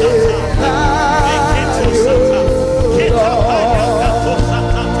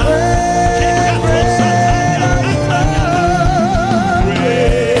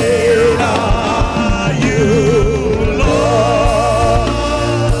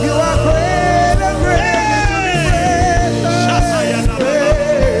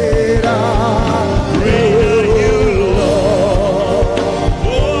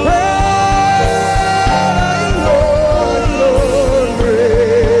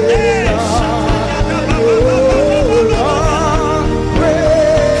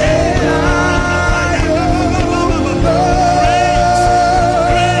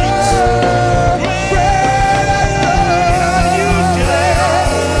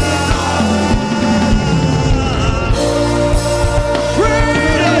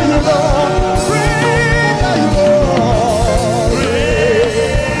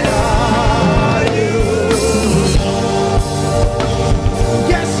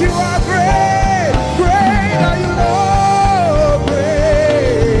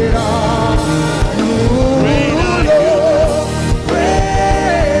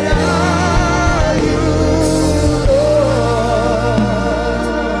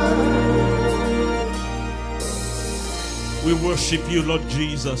 You, Lord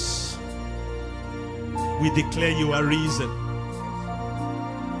Jesus, we declare you are risen.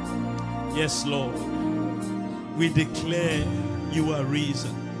 Yes, Lord, we declare you are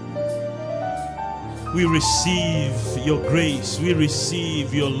risen. We receive your grace, we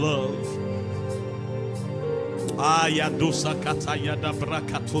receive your love.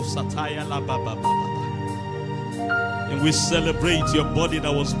 And we celebrate your body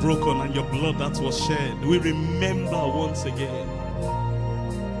that was broken and your blood that was shed. We remember once again.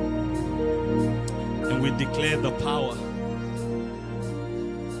 And we declare the power,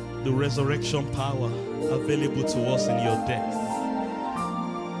 the resurrection power available to us in your death.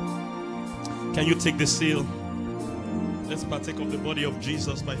 Can you take the seal? Let's partake of the body of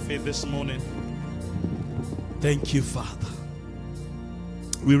Jesus by faith this morning. Thank you, Father.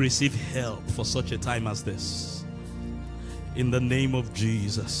 We receive help for such a time as this. In the name of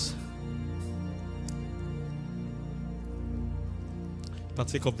Jesus.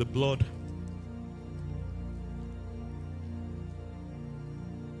 Partake of the blood.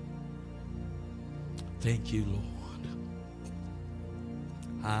 Thank you, Lord.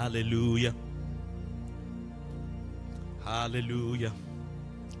 Hallelujah. Hallelujah.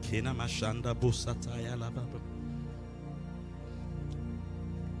 Kena mashanda busataya la baba.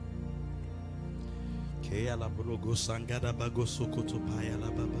 Keya la brogo sangada bago sokoto paya la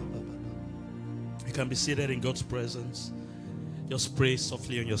baba baba. You can be seated in God's presence. Just pray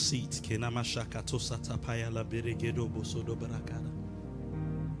softly on your seat. Kena mashaka to satapaya la beregedo bosodo barakada.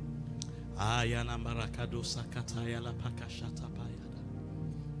 Ayana marakado sakataya la pakashata payada.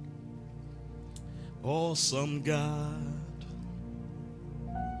 Awesome God,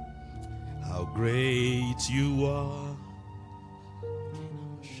 how great you are.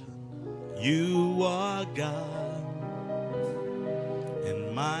 You are God,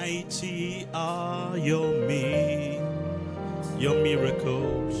 and mighty are your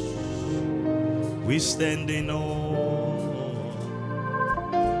miracles. We stand in awe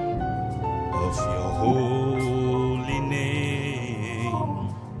of your holy name.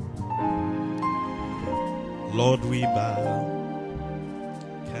 Lord, we bow.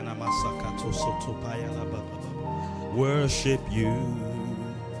 Worship you.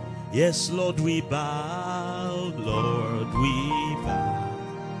 Yes, Lord, we bow. Lord, we bow.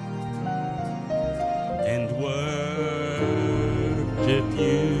 and worship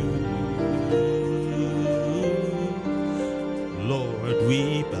you. Lord,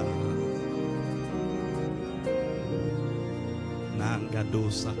 we bow.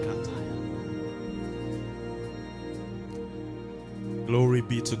 Glory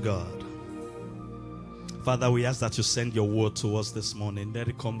be to God. Father, we ask that you send your word to us this morning. Let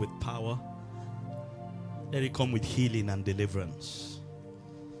it come with power. Let it come with healing and deliverance.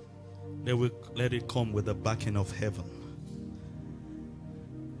 Let it come with the backing of heaven.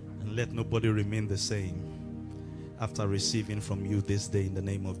 And let nobody remain the same after receiving from you this day in the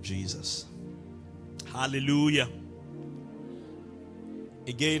name of Jesus. Hallelujah.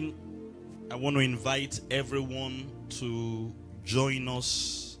 Again, I want to invite everyone to join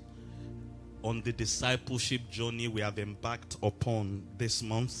us on the discipleship journey we have embarked upon this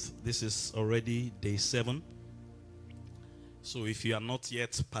month. This is already day 7. So if you are not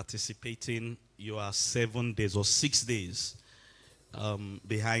yet participating, you are 7 days or 6 days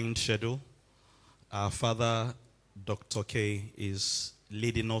behind schedule. Our father, Dr. K, is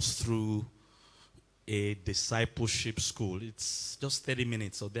leading us through a discipleship school. It's just 30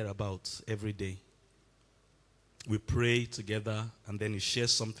 minutes or thereabouts every day. We pray together, and then he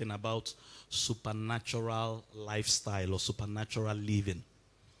shares something about supernatural lifestyle or supernatural living.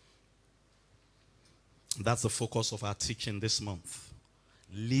 That's the focus of our teaching this month.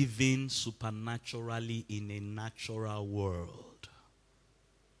 Living supernaturally in a natural world.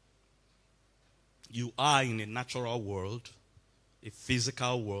 You are in a natural world, a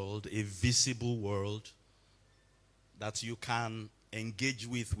physical world, a visible world that you can engage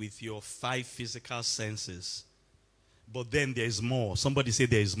with your 5 physical senses. But then there is more. Somebody say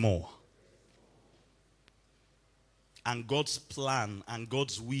there is more. And God's plan and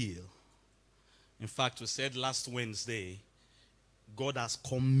God's will. In fact, we said last Wednesday, God has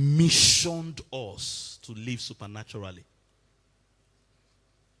commissioned us to live supernaturally.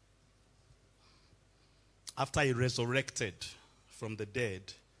 After he resurrected from the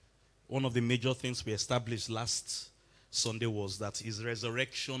dead, one of the major things we established last Sunday was that his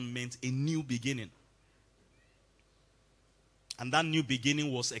resurrection meant a new beginning. And that new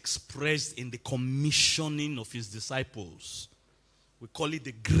beginning was expressed in the commissioning of his disciples. We call it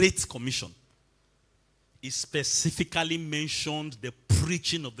the Great Commission. He specifically mentioned the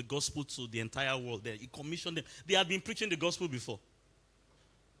preaching of the gospel to the entire world. He commissioned them. They had been preaching the gospel before.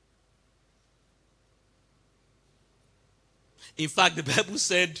 In fact, the Bible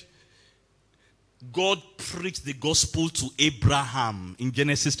said God preached the gospel to Abraham in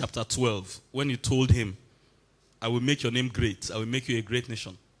Genesis chapter 12 when he told him, I will make your name great. I will make you a great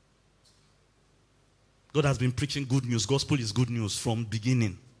nation. God has been preaching good news. Gospel is good news from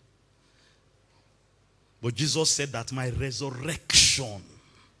beginning. But Jesus said that my resurrection,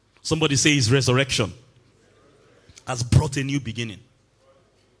 somebody say his resurrection, has brought a new beginning.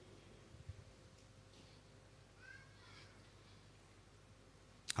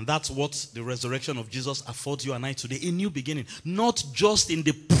 And that's what the resurrection of Jesus affords you and I today. A new beginning. Not just in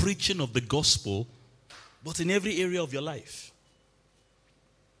the preaching of the gospel, but in every area of your life.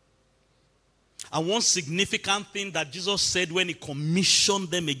 And one significant thing that Jesus said when he commissioned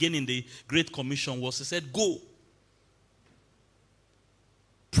them again in the Great Commission was, he said, go.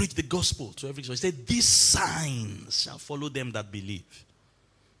 Preach the gospel to every soul. He said, these signs shall follow them that believe.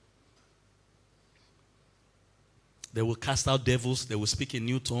 They will cast out devils. They will speak in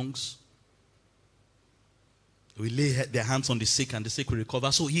new tongues. They will lay their hands on the sick and the sick will recover.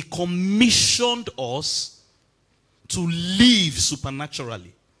 So he commissioned us to live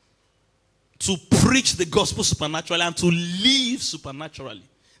supernaturally. To preach the gospel supernaturally and to live supernaturally.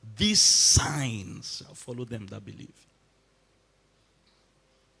 These signs shall follow them that believe.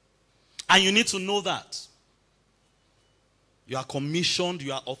 And you need to know that. You are commissioned,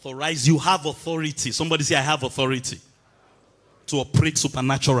 you are authorized, you have authority. Somebody say, I have authority to operate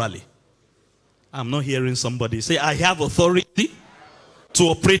supernaturally. I'm not hearing somebody say, I have authority to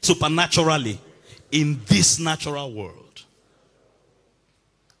operate supernaturally in this natural world.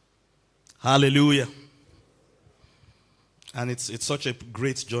 Hallelujah. And it's such a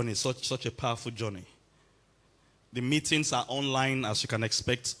great journey, such a powerful journey. The meetings are online, as you can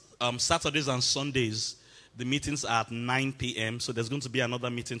expect. Saturdays and Sundays, the meetings are at 9 p.m. So there's going to be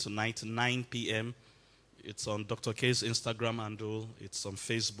another meeting tonight, 9 p.m. It's on Dr. K's Instagram handle. It's on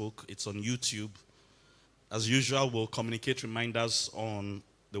Facebook. It's on YouTube. As usual, we'll communicate reminders on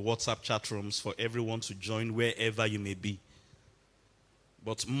the WhatsApp chat rooms for everyone to join wherever you may be.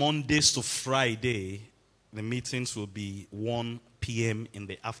 But Mondays to Friday, the meetings will be 1 p.m. in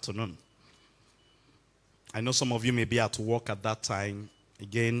the afternoon. I know some of you may be at work at that time.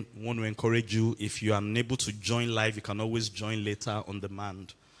 Again, I want to encourage you, if you are unable to join live, you can always join later on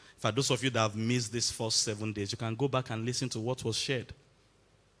demand. For those of you that have missed these first 7 days, you can go back and listen to what was shared.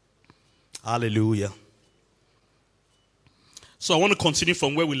 Hallelujah. So I want to continue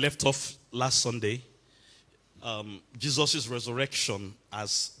from where we left off last Sunday. Jesus' resurrection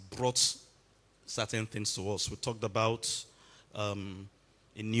has brought certain things to us. We talked about a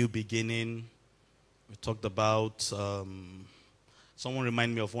new beginning. We talked about, someone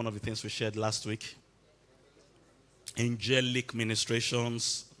remind me of one of the things we shared last week. Angelic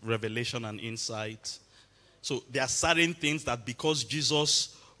ministrations, revelation and insight. So there are certain things that because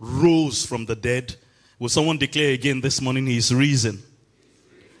Jesus rose from the dead, will someone declare again this morning he is risen?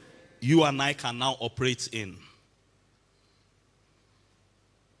 You and I can now operate in.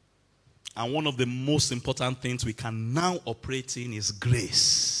 And one of the most important things we can now operate in is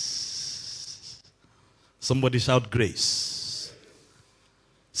grace. Somebody shout grace.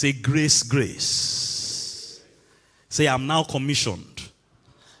 Say grace, grace. Say I'm now commissioned.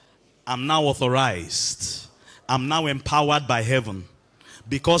 I'm now authorized. I'm now empowered by heaven.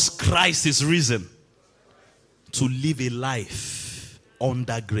 Because Christ is risen to live a life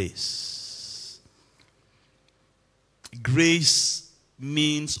under grace. Grace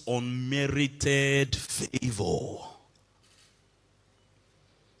means unmerited favor,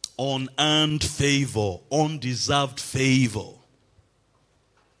 unearned favor, undeserved favor.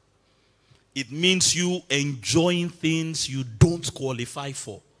 It means you enjoying things you don't qualify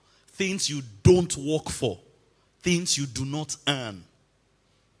for, things you don't work for, things you do not earn.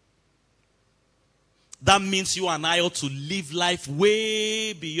 That means you and I ought to live life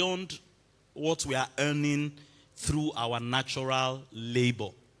way beyond what we are earning through our natural labor.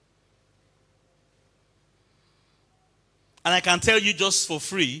 And I can tell you just for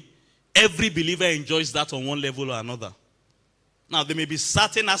free, every believer enjoys that on one level or another. Now, there may be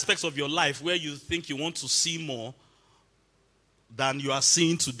certain aspects of your life where you think you want to see more than you are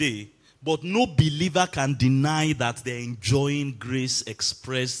seeing today. But no believer can deny that they're enjoying grace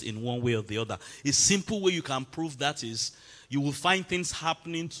expressed in one way or the other. A simple way you can prove that is you will find things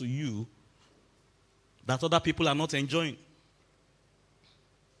happening to you that other people are not enjoying.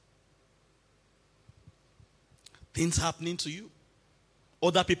 Things happening to you.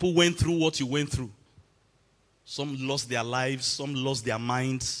 Other people went through what you went through. Some lost their lives, some lost their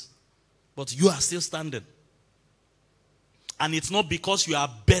minds, but you are still standing. And it's not because you are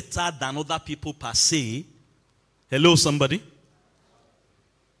better than other people per se. Hello, somebody.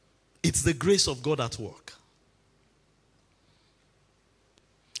 It's the grace of God at work.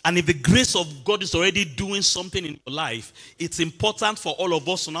 And if the grace of God is already doing something in your life, it's important for all of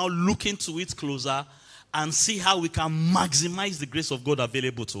us to now look into it closer and see how we can maximize the grace of God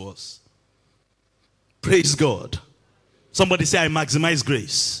available to us. Praise God. Somebody say, I maximize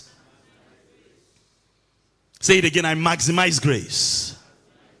grace. Say it again, I maximize grace.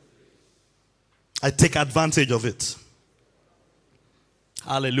 I take advantage of it.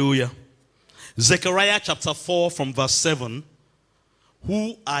 Hallelujah. Zechariah chapter 4 from verse 7.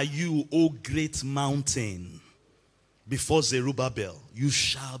 Who are you, O great mountain? Before Zerubbabel, you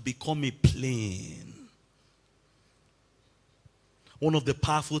shall become a plain. One of the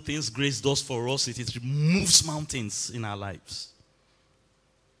powerful things grace does for us is it removes mountains in our lives.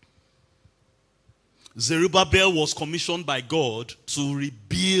 Zerubbabel was commissioned by God to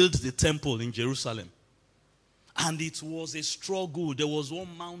rebuild the temple in Jerusalem. And it was a struggle. There was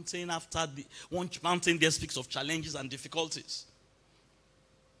one mountain after one mountain there speaks of challenges and difficulties.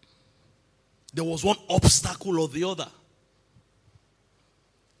 There was one obstacle or the other.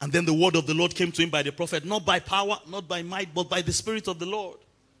 And then the word of the Lord came to him by the prophet, not by power, not by might, but by the Spirit of the Lord.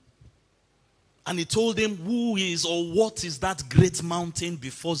 And he told him, who is or what is that great mountain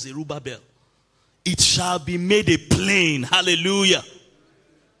before Zerubbabel? It shall be made a plain. Hallelujah.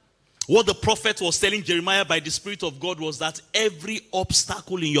 What the prophet was telling Jeremiah by the Spirit of God was that every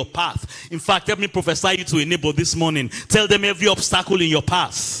obstacle in your path. In fact, let me prophesy you to a neighbor this morning. Tell them every obstacle in your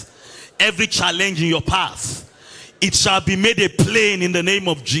path, every challenge in your path, it shall be made a plain in the name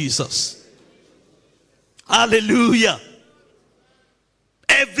of Jesus. Hallelujah.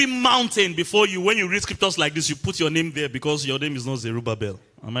 Every mountain before you, when you read scriptures like this, you put your name there because your name is not Zerubbabel.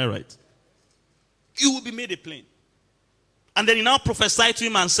 Am I right? You will be made a plain. And then he now prophesied to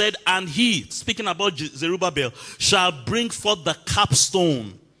him and said, and he, speaking about Zerubbabel, shall bring forth the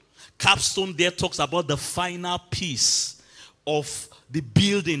capstone. Capstone there talks about the final piece of the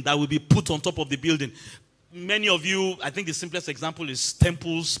building that will be put on top of the building. Many of you, I think the simplest example is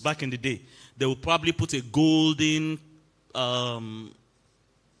temples back in the day. They will probably put a golden,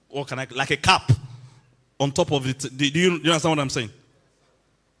 like a cap on top of it. Do you understand what I'm saying?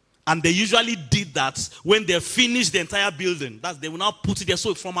 And they usually did that when they finished the entire building. They will now put it there.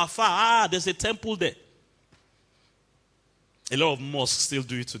 So from afar, there's a temple there. A lot of mosques still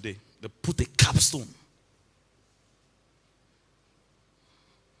do it today. They put a capstone.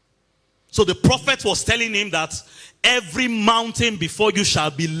 So the prophet was telling him that every mountain before you shall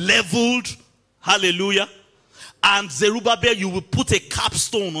be leveled. Hallelujah. And Zerubbabel, you will put a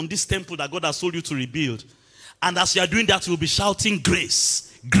capstone on this temple that God has told you to rebuild. And as you are doing that, you will be shouting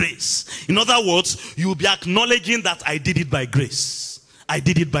grace, grace. In other words, you will be acknowledging that I did it by grace. I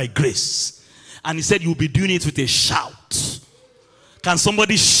did it by grace. And he said you will be doing it with a shout. Can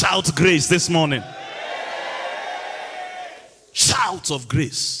somebody shout grace this morning? Shout of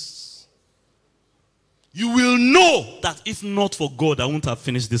grace. You will know that if not for God, I wouldn't have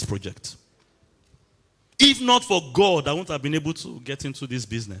finished this project. If not for God, I wouldn't have been able to get into this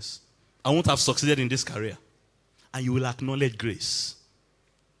business. I wouldn't have succeeded in this career. And you will acknowledge grace.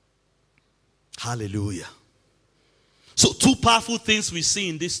 Hallelujah. So 2 powerful things we see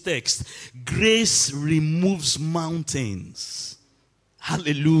in this text. Grace removes mountains.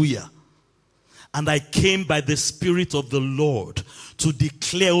 Hallelujah. And I came by the Spirit of the Lord to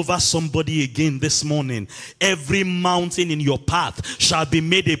declare over somebody again this morning. Every mountain in your path shall be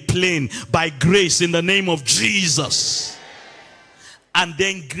made a plain by grace in the name of Jesus. And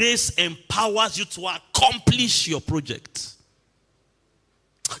then grace empowers you to accomplish your project.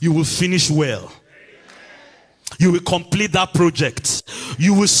 You will finish well. You will complete that project.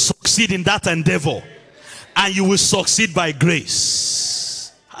 You will succeed in that endeavor. And you will succeed by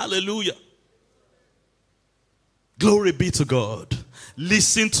grace. Hallelujah. Glory be to God.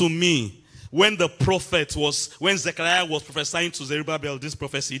 Listen to me. When Zechariah was prophesying to Zerubbabel, this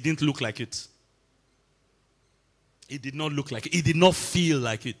prophecy, it didn't look like it. It did not look like it. It did not feel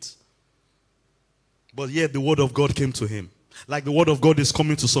like it. But yet the word of God came to him. Like the word of God is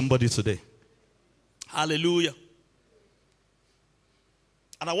coming to somebody today. Hallelujah.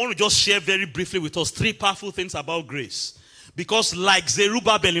 And I want to just share very briefly with us 3 powerful things about grace. Because like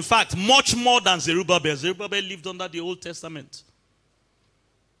Zerubbabel, in fact, much more than Zerubbabel lived under the Old Testament.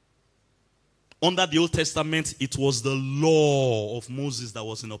 Under the Old Testament, it was the law of Moses that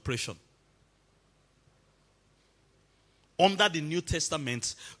was in operation. Under the New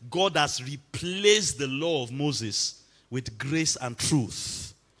Testament, God has replaced the law of Moses with grace and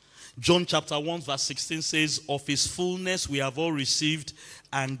truth. John chapter 1 verse 16 says, of his fullness we have all received,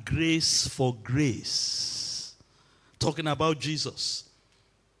 and grace for grace. Talking about Jesus.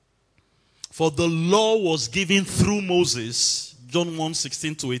 For the law was given through Moses, John 1,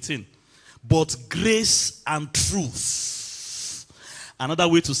 16 to 18. But grace and truth. Another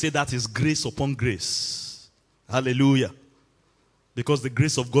way to say that is grace upon grace. Hallelujah. Because the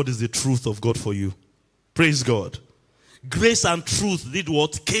grace of God is the truth of God for you. Praise God. Grace and truth did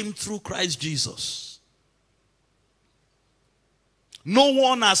what? Came through Christ Jesus. No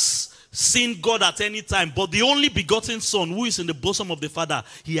one has seen God at any time, but the only begotten Son who is in the bosom of the Father,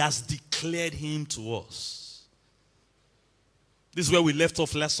 he has declared him to us. This is where we left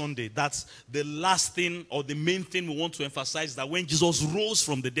off last Sunday. That's the last thing or the main thing we want to emphasize, that when Jesus rose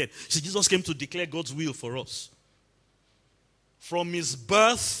from the dead, see, Jesus came to declare God's will for us. From his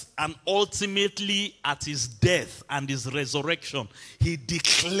birth and ultimately at his death and his resurrection, he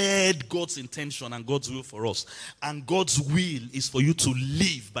declared God's intention and God's will for us. And God's will is for you to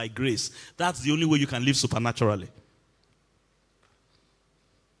live by grace. That's the only way you can live supernaturally.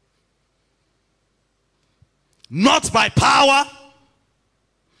 Not by power,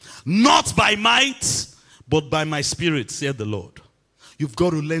 not by might, but by my Spirit, said the Lord. You've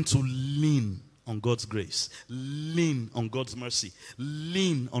got to learn to lean on God's grace. Lean on God's mercy.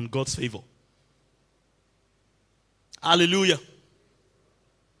 Lean on God's favor. Hallelujah.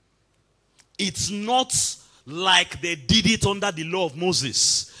 It's not like they did it under the law of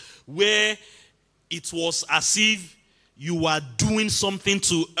Moses, where it was as if you were doing something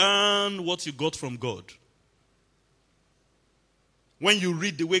to earn what you got from God. When you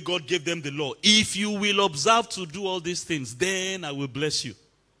read the way God gave them the law, if you will observe to do all these things, then I will bless you.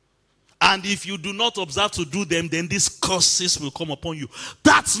 And if you do not observe to do them, then these curses will come upon you.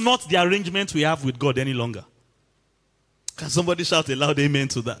 That's not the arrangement we have with God any longer. Can somebody shout a loud amen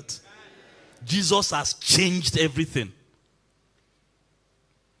to that? Jesus has changed everything.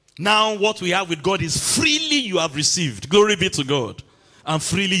 Now what we have with God is freely you have received. Glory be to God. And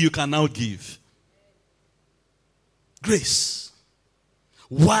freely you can now give. Grace.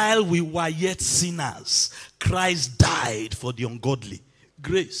 While we were yet sinners, Christ died for the ungodly.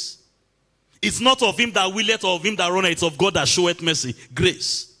 Grace. It's not of him that willeth or of him that runneth, it's of God that showeth mercy.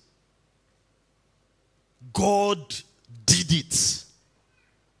 Grace. God did it.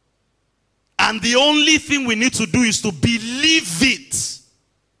 And the only thing we need to do is to believe it.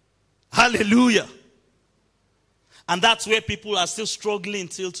 Hallelujah. And that's where people are still struggling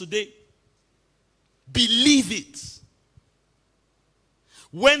till today. Believe it.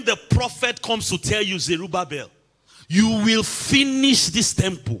 When the prophet comes to tell you, Zerubbabel, you will finish this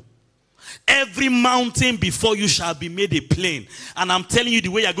temple. Every mountain before you shall be made a plain. And I'm telling you, the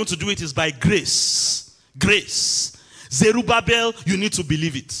way you're going to do it is by grace. Grace. Zerubbabel, you need to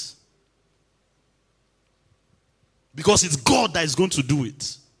believe it. Because it's God that is going to do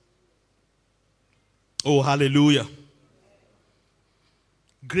it. Oh, hallelujah.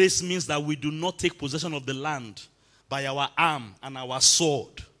 Grace means that we do not take possession of the land by our arm and our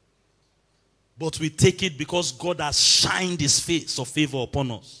sword. But we take it because God has shined his face of favor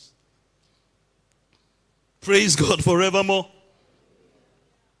upon us. Praise God forevermore.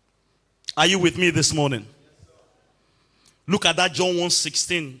 Are you with me this morning? Look at that John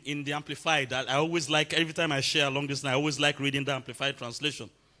 1:16 in the Amplified. I always like, every time I share along this line, I always like reading the Amplified translation.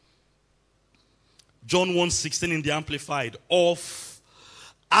 John 1:16 in the Amplified.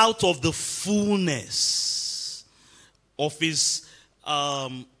 Out of the fullness of his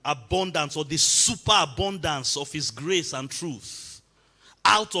abundance, or the superabundance of his grace and truth.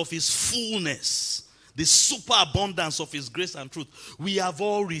 Out of his fullness, the superabundance of his grace and truth, we have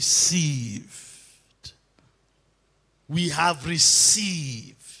all received. We have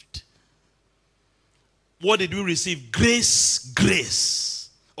received. What did we receive? Grace, grace.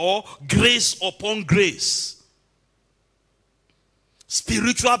 Or grace upon grace.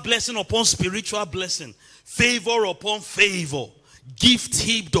 Spiritual blessing upon spiritual blessing. Favor upon favor. Gift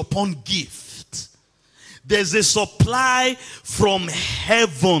heaped upon gift. There's a supply from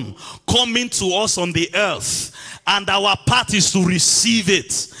heaven coming to us on the earth. And our part is to receive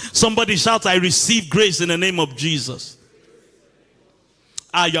it. Somebody shout, I receive grace in the name of Jesus.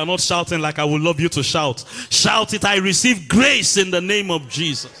 You're not shouting like I would love you to shout. Shout it, I receive grace in the name of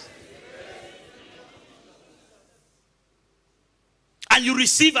Jesus. And you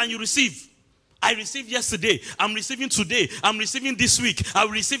receive and you receive. I received yesterday. I'm receiving today. I'm receiving this week. I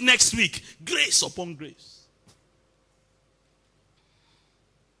will receive next week. Grace upon grace.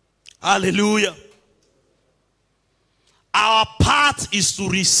 Hallelujah. Our part is to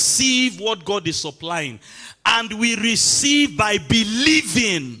receive what God is supplying. And we receive by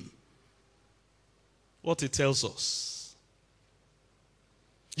believing what it tells us.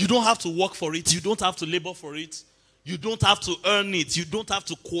 You don't have to work for it. You don't have to labor for it. You don't have to earn it. You don't have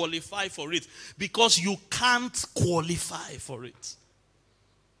to qualify for it. Because you can't qualify for it.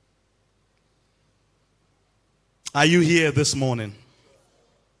 Are you here this morning?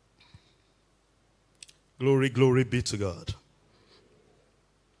 Glory, glory be to God.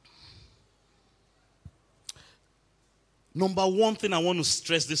 Number one thing I want to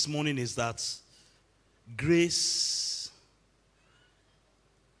stress this morning is that grace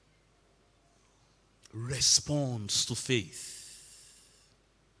responds to faith.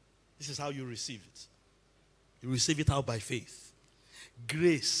 This is how you receive it. You receive it out by faith.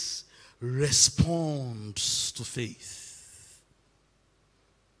 Grace responds to faith.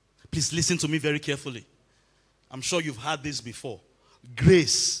 Please listen to me very carefully. I'm sure you've heard this before.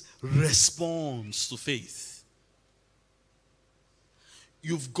 Grace responds to faith.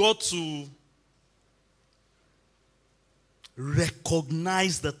 You've got to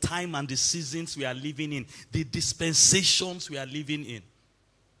recognize the time and the seasons we are living in, the dispensations we are living in.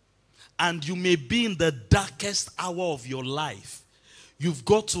 And you may be in the darkest hour of your life. You've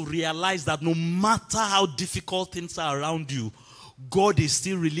got to realize that no matter how difficult things are around you, God is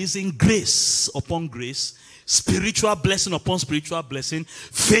still releasing grace upon grace, spiritual blessing upon spiritual blessing,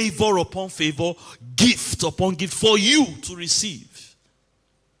 favor upon favor, gift upon gift for you to receive.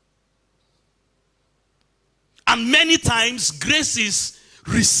 And many times, grace is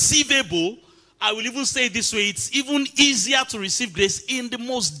receivable. I will even say it this way, it's even easier to receive grace in the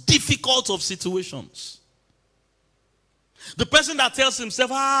most difficult of situations. The person that tells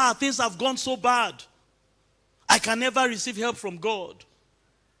himself, things have gone so bad. I can never receive help from God.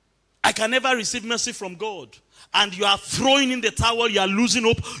 I can never receive mercy from God. And you are throwing in the towel, you are losing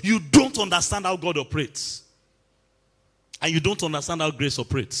hope. You don't understand how God operates. And you don't understand how grace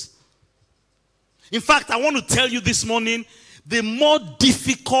operates. In fact, I want to tell you this morning, the more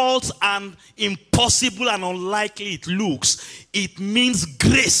difficult and impossible and unlikely it looks, it means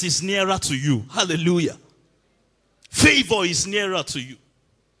grace is nearer to you. Hallelujah. Favor is nearer to you.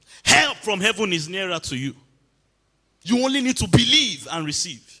 Help from heaven is nearer to you. You only need to believe and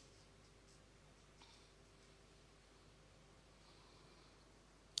receive.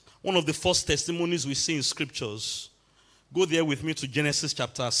 One of the first testimonies we see in scriptures Go there with me to Genesis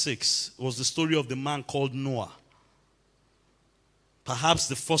chapter 6. It was the story of the man called Noah. Perhaps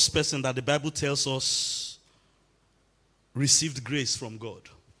the first person that the Bible tells us received grace from God.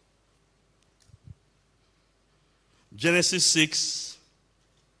 Genesis 6.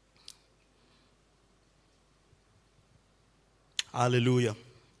 Hallelujah.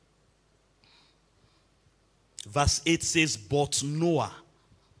 Verse 8 says, but Noah,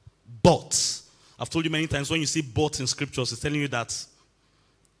 but. I've told you many times when you see but in scriptures, it's telling you that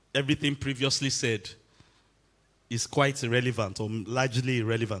everything previously said is quite irrelevant or largely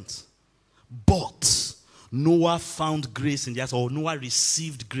irrelevant. But Noah found grace in the eyes, or Noah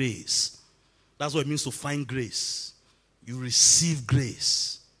received grace. That's what it means to find grace. You receive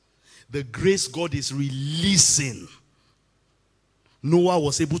grace. The grace God is releasing, Noah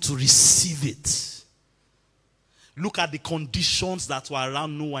was able to receive it. Look at the conditions that were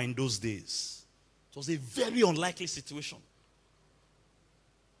around Noah in those days. It was a very unlikely situation.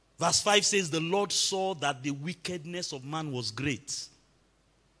 Verse 5 says, the Lord saw that the wickedness of man was great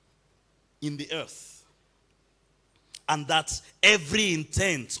in the earth, and that every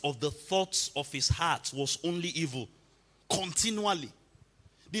intent of the thoughts of his heart was only evil, continually.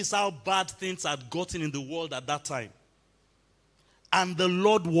 This is how bad things had gotten in the world at that time. And the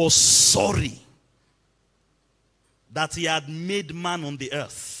Lord was sorry that he had made man on the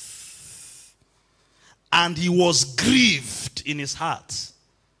earth, and he was grieved in his heart.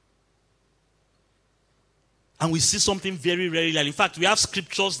 And we see something very rarely. In fact, we have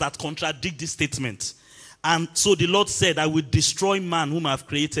scriptures that contradict this statement. And so the Lord said, I will destroy man whom I have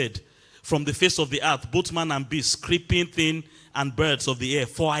created from the face of the earth, both man and beast, creeping thing and birds of the air,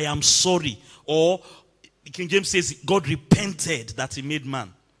 for I am sorry. Or King James says, God repented that he made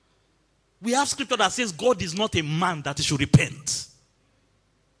man. We have scripture that says God is not a man that he should repent.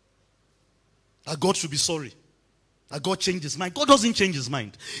 That God should be sorry. That God changed his mind. God doesn't change his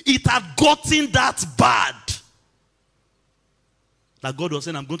mind. It had gotten that bad that God was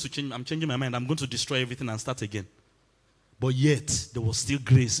saying, I'm changing my mind. I'm going to destroy everything and start again. But yet, there was still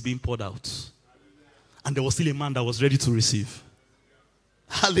grace being poured out. And there was still a man that was ready to receive.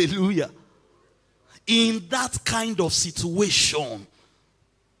 Hallelujah. In that kind of situation,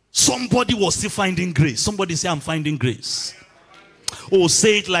 somebody was still finding grace. Somebody say, I'm finding grace. Oh,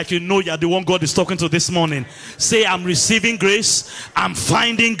 say it like you know you're the one God is talking to this morning. Say, I'm receiving grace. I'm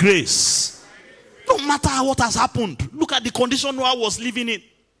finding grace. No matter what has happened. Look at the condition Noah was living in.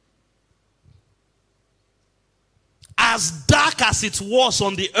 As dark as it was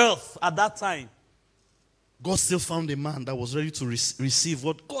on the earth at that time, God still found a man that was ready to receive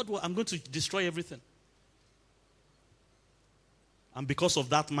what God was. I'm going to destroy everything. And because of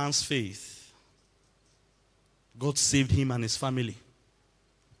that man's faith, God saved him and his family.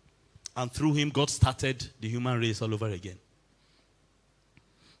 And through him, God started the human race all over again.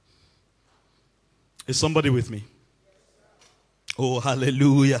 Is somebody with me? Oh,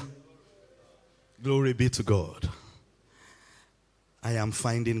 hallelujah. Glory be to God. I am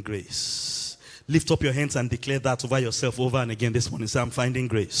finding grace. Lift up your hands and declare that over yourself over and again this morning. Say, I'm finding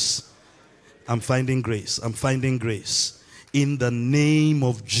grace. I'm finding grace. I'm finding grace. In the name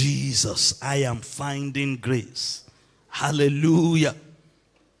of Jesus, I am finding grace. Hallelujah.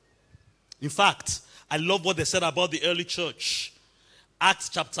 In fact, I love what they said about the early church. Acts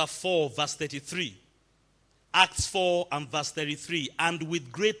chapter 4, verse 33. Acts 4 and verse 33. And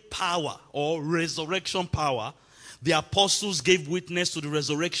with great power, or resurrection power, the apostles gave witness to the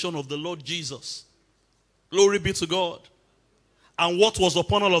resurrection of the Lord Jesus. Glory be to God. And what was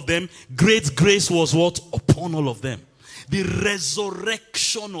upon all of them? Great grace was what? Upon all of them. The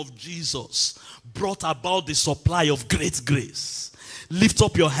resurrection of Jesus brought about the supply of great grace. Lift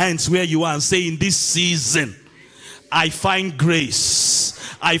up your hands where you are and say, in this season, I find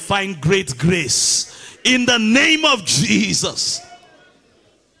grace. I find great grace. In the name of Jesus.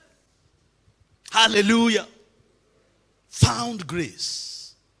 Hallelujah. Found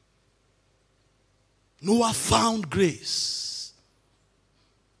grace. Noah found grace.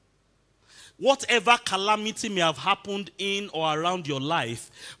 Whatever calamity may have happened in or around your life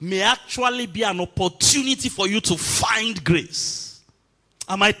may actually be an opportunity for you to find grace.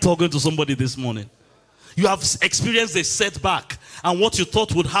 Am I talking to somebody this morning? You have experienced a setback, and what you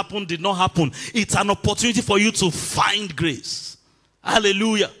thought would happen did not happen. It's an opportunity for you to find grace.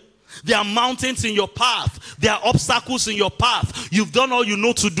 Hallelujah. There are mountains in your path. There are obstacles in your path. You've done all you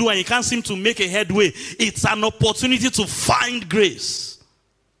know to do and you can't seem to make a headway. It's an opportunity to find grace.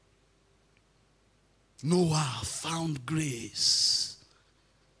 Noah found grace.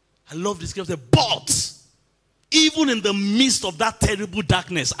 I love this scripture. But Even in the midst of that terrible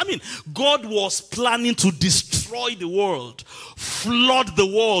darkness. I mean, God was planning to destroy the world, flood the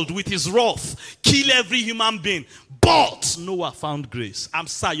world with his wrath, kill every human being. But Noah found grace. I'm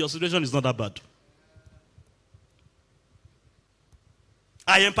sorry, your situation is not that bad.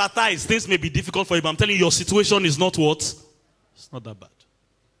 I empathize. Things may be difficult for you, but I'm telling you, your situation is not what? It's not that bad.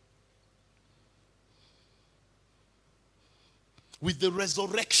 With the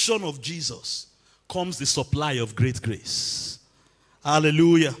resurrection of Jesus comes the supply of great grace.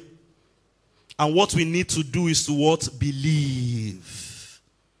 Hallelujah. And what we need to do is to what? Believe.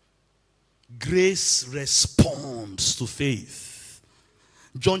 Grace responds to faith.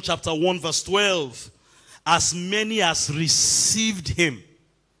 John chapter 1 verse 12. As many as received him.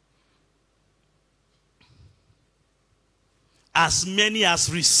 As many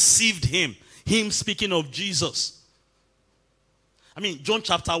as received him. Him speaking of Jesus. I mean, John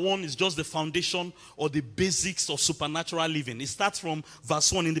chapter 1 is just the foundation or the basics of supernatural living. It starts from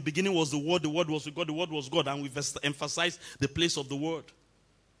verse 1. In the beginning was the Word was with God, the Word was God. And we've emphasized the place of the Word.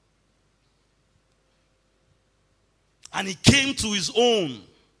 And he came to his own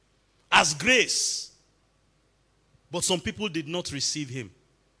as grace. But some people did not receive him.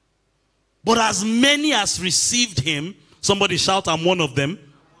 But as many as received him, somebody shout, I'm one of them.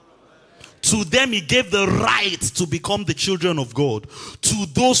 To them he gave the right to become the children of God. To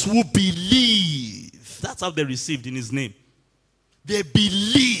those who believe. That's how they received in his name. They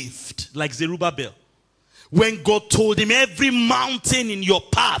believed, like Zerubbabel. When God told him, every mountain in your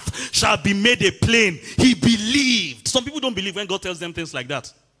path shall be made a plain. He believed. Some people don't believe when God tells them things like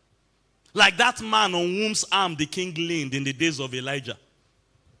that. Like that man on whose arm the king leaned in the days of Elijah.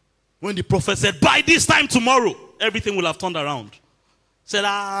 When the prophet said, by this time tomorrow, everything will have turned around. Said,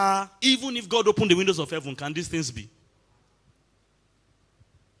 even if God opened the windows of heaven, can these things be?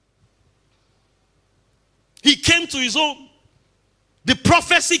 He came to his own. The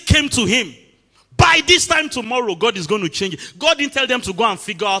prophecy came to him. By this time tomorrow, God is going to change it. God didn't tell them to go and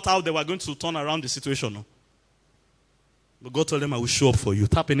figure out how they were going to turn around the situation. No. But God told them, I will show up for you.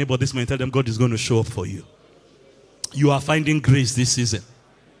 Tap anybody this morning and tell them God is going to show up for you. You are finding grace this season.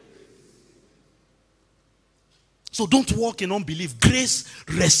 So don't walk in unbelief. Grace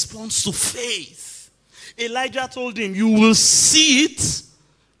responds to faith. Elijah told him, you will see it,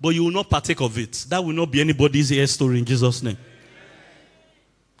 but you will not partake of it. That will not be anybody's here story in Jesus' name.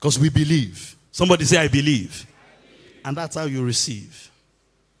 Because we believe. Somebody say, I believe. And that's how you receive.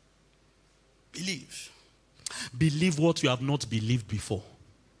 Believe. Believe what you have not believed before.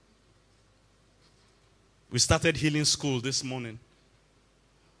 We started healing school this morning.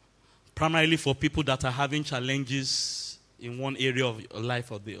 Primarily for people that are having challenges in one area of life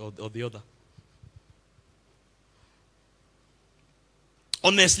or the other.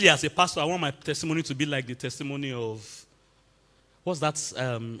 Honestly, as a pastor, I want my testimony to be like the testimony of, what's that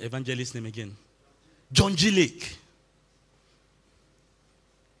evangelist's name again? John G. Lake.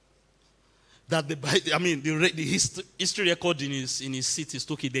 That the history record in his city is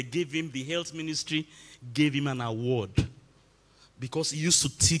okay. They gave him, the health ministry gave him an award. Because he used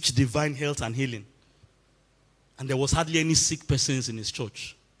to teach divine health and healing. And there was hardly any sick persons in his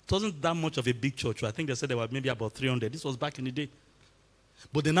church. It wasn't that much of a big church. I think they said there were maybe about 300. This was back in the day.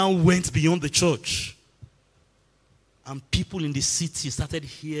 But they now went beyond the church. And people in the city started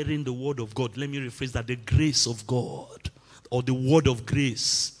hearing the word of God. Let me rephrase that. The grace of God. Or the word of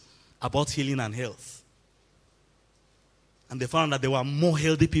grace about healing and health. And they found that there were more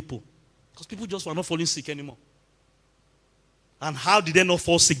healthy people. Because people just were not falling sick anymore. And how did they not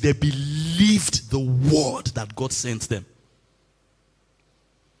fall sick? They believed the word that God sent them.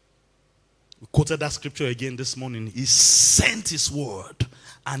 We quoted that scripture again this morning. He sent his word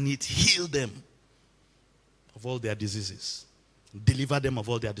and it healed them of all their diseases. Delivered them of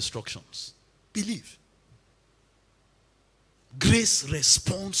all their destructions. Believe. Grace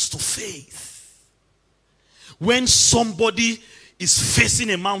responds to faith. When somebody is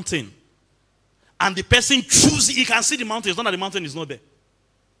facing a mountain, and the person chooses, he can see the mountain. It's not that the mountain is not there.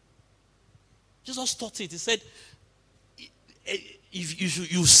 Jesus taught it. He said, if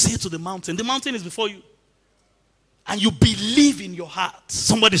you say to the mountain is before you. And you believe in your heart.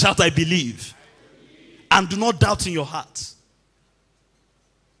 Somebody shout, I believe. And do not doubt in your heart.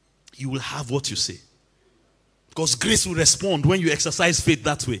 You will have what you say. Because grace will respond when you exercise faith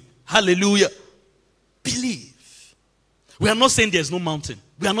that way. Hallelujah. Believe. We are not saying there's no mountain.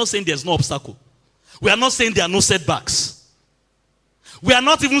 We are not saying there's no obstacle. We are not saying there are no setbacks. We are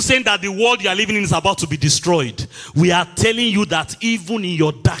not even saying that the world you are living in is about to be destroyed. We are telling you that even in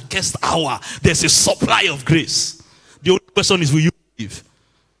your darkest hour, there's a supply of grace. The only question is, will you believe?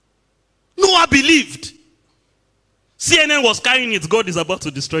 Noah believed. CNN was carrying it. God is about to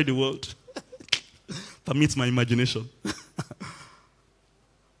destroy the world. Permit my imagination.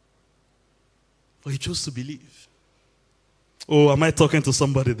 But he chose to believe. Oh, am I talking to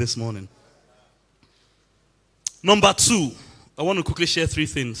somebody this morning? Number 2, I want to quickly share 3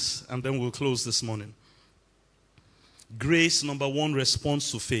 things and then we'll close this morning. Grace, number 1,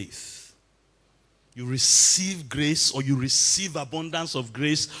 responds to faith. You receive grace, or you receive abundance of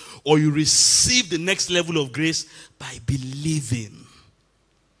grace, or you receive the next level of grace by believing.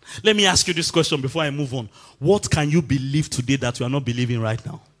 Let me ask you this question before I move on. What can you believe today that you are not believing right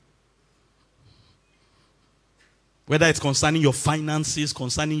now? Whether it's concerning your finances,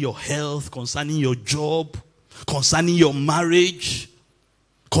 concerning your health, concerning your job, concerning your marriage,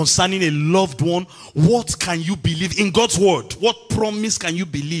 concerning a loved one, what can you believe in God's word? What promise can you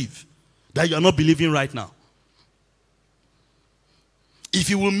believe that you are not believing right now? If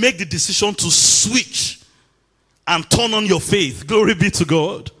you will make the decision to switch and turn on your faith, glory be to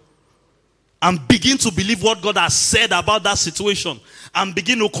God, and begin to believe what God has said about that situation, and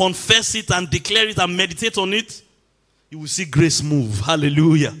begin to confess it and declare it and meditate on it, you will see grace move.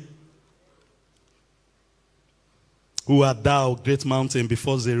 Hallelujah. Who art thou, great mountain,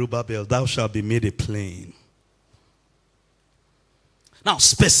 before Zerubbabel? Thou shalt be made a plain. Now,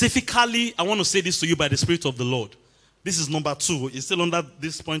 specifically, I want to say this to you by the Spirit of the Lord. This is number 2. It's still under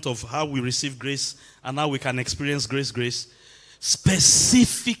this point of how we receive grace and how we can experience grace.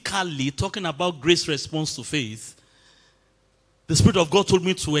 Specifically, talking about grace response to faith, the Spirit of God told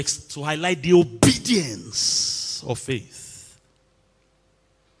me to highlight the obedience of faith.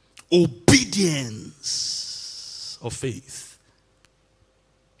 Obedience of faith.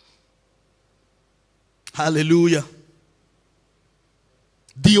 Hallelujah.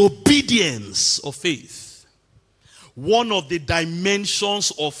 The obedience of faith. One of the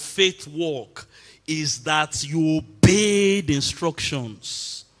dimensions of faith walk is that you obey the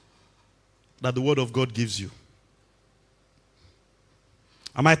instructions that the word of God gives you.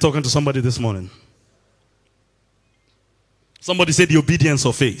 Am I talking to somebody this morning? Somebody say the obedience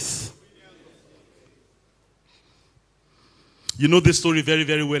of faith. You know this story very,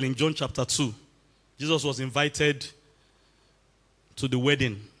 very well in John chapter 2. Jesus was invited to the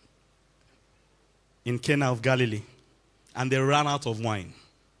wedding in Cana of Galilee, and they ran out of wine.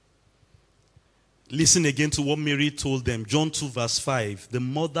 Listen again to what Mary told them. John 2 verse 5. The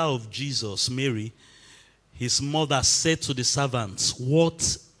mother of Jesus, Mary, his mother, said to the servants,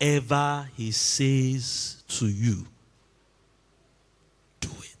 whatever he says to you, do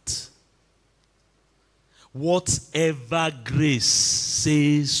it. Whatever grace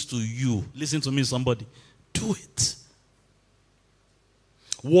says to you, listen to me, somebody, do it.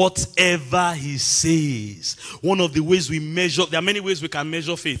 Whatever he says. One of the ways we measure, there are many ways we can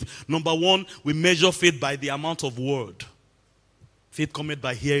measure faith. Number 1, we measure faith by the amount of word. Faith cometh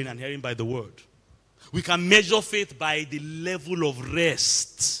by hearing, and hearing by the word. We can measure faith by the level of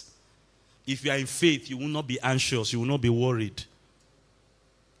rest. If you are in faith, you will not be anxious, you will not be worried.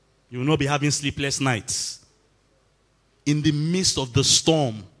 You will not be having sleepless nights. In the midst of the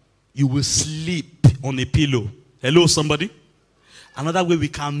storm, you will sleep on a pillow. Hello, somebody? Another way we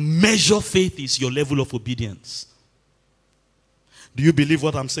can measure faith is your level of obedience. Do you believe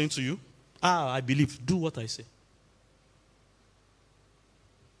what I'm saying to you? I believe. Do what I say.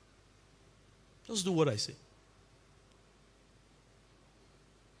 Just do what I say.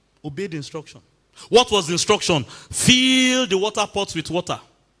 Obey the instruction. What was the instruction? Fill the water pots with water.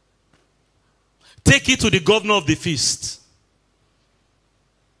 Take it to the governor of the feast.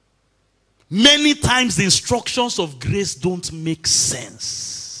 Many times the instructions of grace don't make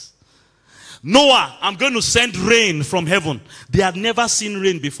sense. Noah, I'm going to send rain from heaven. They had never seen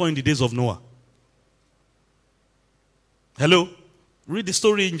rain before in the days of Noah. Hello? Read the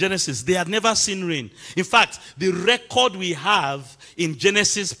story in Genesis. They had never seen rain. In fact, the record we have in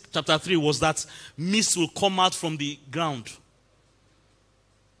Genesis chapter 3 was that mist will come out from the ground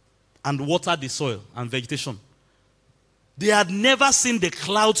and water the soil and vegetation. They had never seen the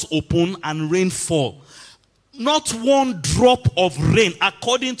clouds open and rain fall. Not one drop of rain,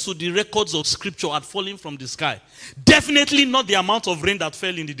 according to the records of scripture, had fallen from the sky. Definitely not the amount of rain that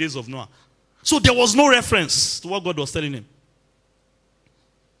fell in the days of Noah. So there was no reference to what God was telling him.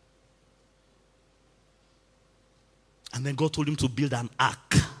 And then God told him to build an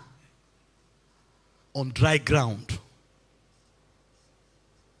ark on dry ground.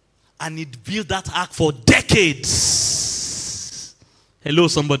 And he built that ark for decades. Hello,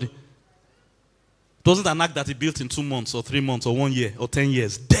 somebody. It wasn't an ark that he built in 2 months or 3 months or 1 year or 10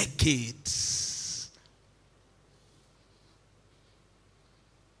 years. Decades.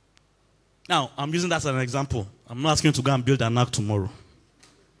 Now, I'm using that as an example. I'm not asking you to go and build an ark tomorrow.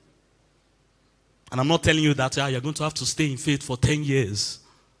 And I'm not telling you that you're going to have to stay in faith for 10 years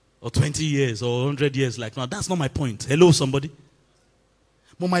or 20 years or 100 years. Like, no, that's not my point. Hello, somebody.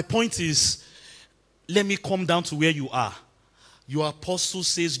 But my point is, let me come down to where you are. Your apostle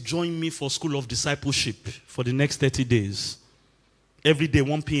says, join me for School of Discipleship for the next 30 days. Every day,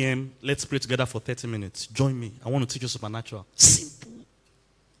 1 p.m., let's pray together for 30 minutes. Join me. I want to teach you supernatural. Simple.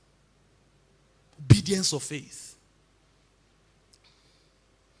 Obedience of faith.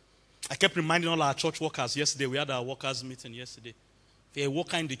 I kept reminding all our church workers yesterday. We had our workers meeting yesterday. If you're a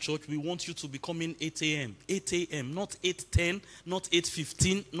worker in the church, we want you to be coming 8 a.m. 8 a.m., not 8:10, not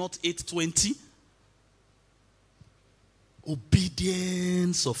 8:15, not 8:20.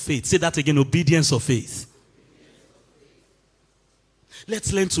 Obedience of faith. Say that again, obedience of faith.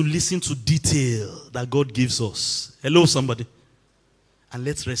 Let's learn to listen to detail that God gives us. Hello, somebody. And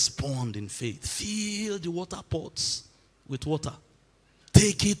let's respond in faith. Fill the water pots with water.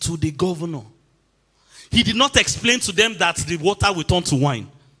 Take it to the governor. He did not explain to them that the water will turn to wine.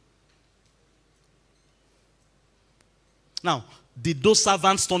 Now, did those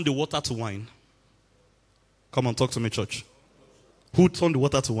servants turn the water to wine? Come on, talk to me, church. Who turned the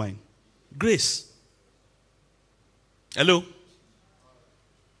water to wine? Grace. Hello?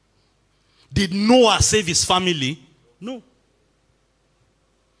 Did Noah save his family? No.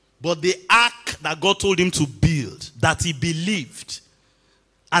 But the ark that God told him to build, that he believed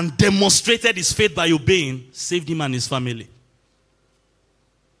and demonstrated his faith by obeying, saved him and his family.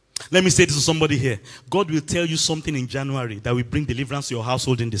 Let me say this to somebody here. God will tell you something in January that will bring deliverance to your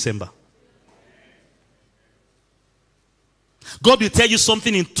household in December. God will tell you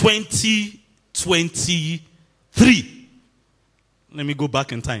something in 2023. Let me go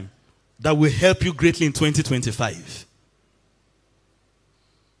back in time. That will help you greatly in 2025.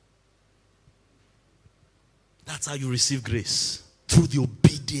 That's how you receive grace. Through the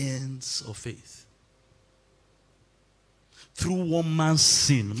obedience of faith. Through one man's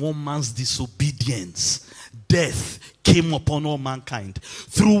sin, one man's disobedience, death came upon all mankind.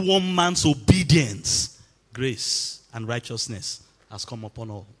 Through one man's obedience, grace and righteousness has come upon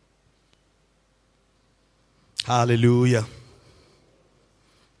all. Hallelujah.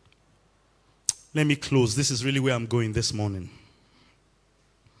 Let me close. This is really where I'm going this morning.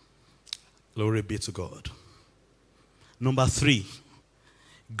 Glory be to God. Number 3,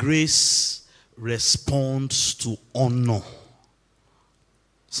 grace responds to honor.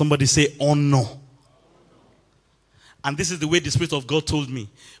 Somebody say honor. And this is the way the Spirit of God told me.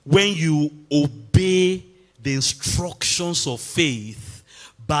 When you obey the instructions of faith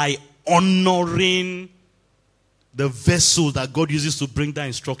by honoring the vessel that God uses to bring that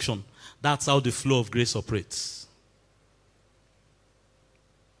instruction, that's how the flow of grace operates.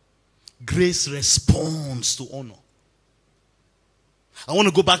 Grace responds to honor. I want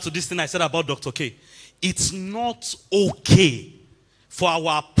to go back to this thing I said about Dr. K. It's not okay for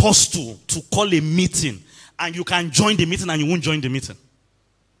our apostle to call a meeting and you can join the meeting and you won't join the meeting.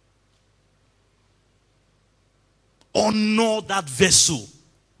 Honor that vessel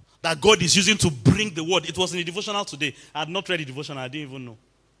that God is using to bring the word. It was in the devotional today. I had not read the devotional. I didn't even know.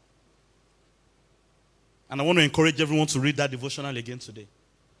 And I want to encourage everyone to read that devotional again today.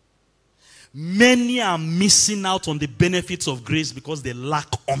 Many are missing out on the benefits of grace because they lack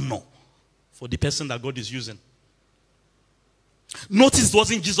honor for the person that God is using. Notice it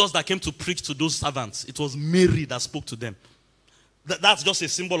wasn't Jesus that came to preach to those servants. It was Mary that spoke to them. That's just a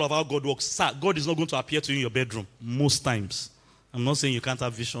symbol of how God works. Sir, God is not going to appear to you in your bedroom most times. I'm not saying you can't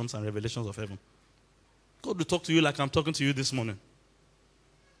have visions and revelations of heaven. God will talk to you like I'm talking to you this morning.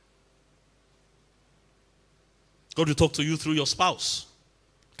 God will talk to you through your spouse.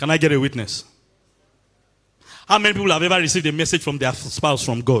 Can I get a witness? How many people have ever received a message from their spouse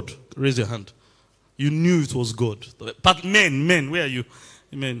from God? Raise your hand. You knew it was God. But men, where are you?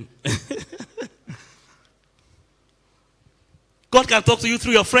 Amen. God can talk to you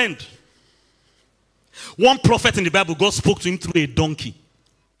through your friend. One prophet in the Bible, God spoke to him through a donkey.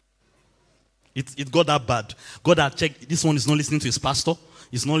 It got that bad. God had checked, this one is not listening to his pastor.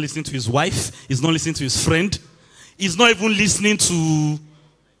 He's not listening to his wife. He's not listening to his friend. He's not even listening to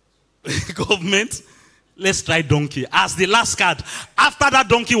government. Let's try donkey. As the last card. After that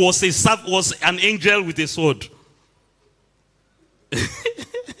donkey was an angel with a sword. That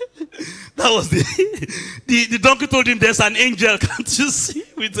was the donkey told him there's an angel, can't you see,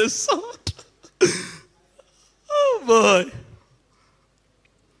 with a sword. Oh boy.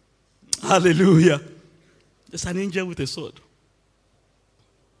 Hallelujah. There's an angel with a sword.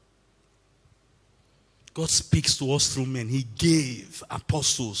 God speaks to us through men. He gave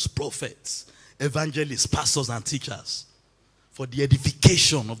apostles, prophets, evangelists, pastors, and teachers for the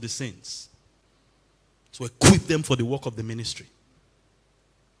edification of the saints, to equip them for the work of the ministry.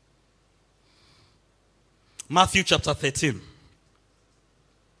 Matthew chapter 13.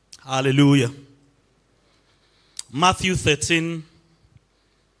 Hallelujah. Matthew 13.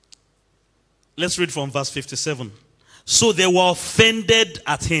 Let's read from verse 57. So they were offended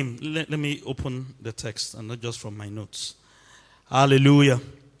at him. Let me open the text and not just from my notes. Hallelujah.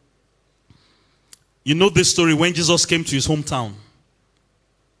 You know this story when Jesus came to his hometown.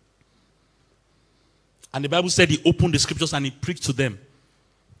 And the Bible said he opened the scriptures and he preached to them.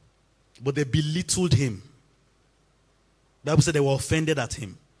 But they belittled him. The Bible said they were offended at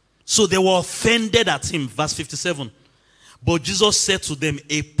him. So they were offended at him. Verse 57. But Jesus said to them,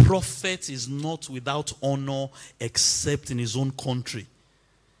 a prophet is not without honor except in his own country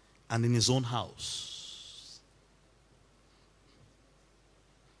and in his own house.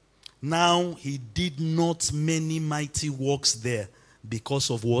 Now he did not many mighty works there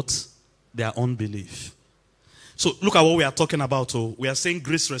because of what? Their unbelief. So look at what we are talking about. Oh, we are saying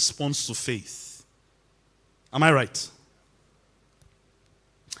grace responds to faith. Am I right?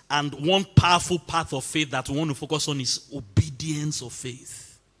 And one powerful path of faith that we want to focus on is obedience of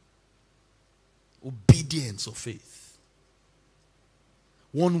faith. Obedience of faith.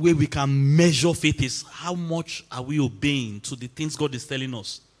 One way we can measure faith is how much are we obeying to the things God is telling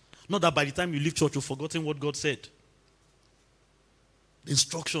us. Not that by the time you leave church, you've forgotten what God said. The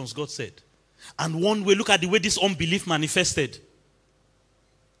instructions God said. And one way, look at the way this unbelief manifested.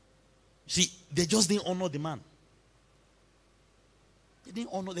 See, they just didn't honor the man. They didn't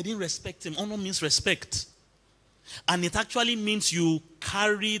honor, they didn't respect him. Honor means respect. And it actually means you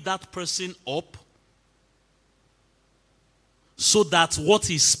carry that person up so that what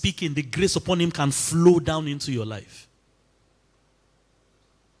he's speaking, the grace upon him can flow down into your life.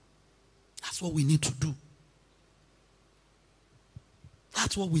 That's what we need to do.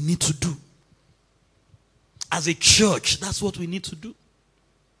 That's what we need to do. As a church, that's what we need to do.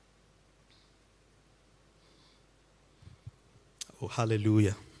 Oh,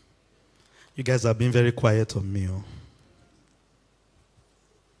 hallelujah. You guys have been very quiet on me.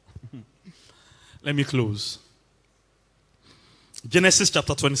 Oh. Let me close. Genesis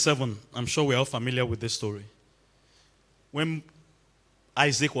chapter 27. I'm sure we're all familiar with this story. When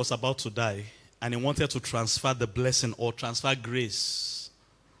Isaac was about to die and he wanted to transfer the blessing or transfer grace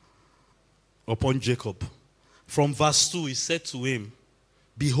upon Jacob. From verse 2, he said to him,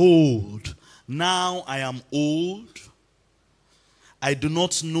 behold, now I am old. I do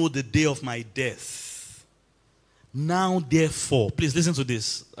not know the day of my death. Now, therefore, please listen to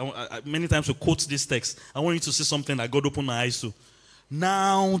this. Many times we quote this text. I want you to see something that God opened my eyes to.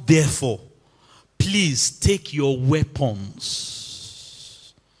 Now, therefore, please take your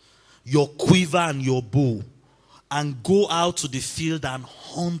weapons, your quiver and your bow, and go out to the field and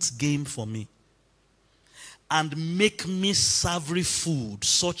hunt game for me. And make me savory food,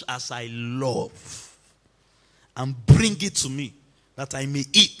 such as I love, and bring it to me, that I may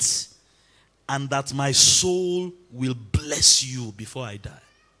eat, and that my soul will bless you before I die.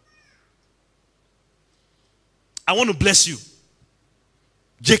 I want to bless you.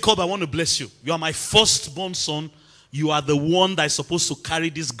 Jacob, I want to bless you. You are my firstborn son. You are the one that is supposed to carry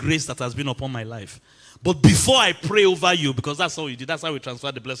this grace that has been upon my life. But before I pray over you, because that's how he did, that's how we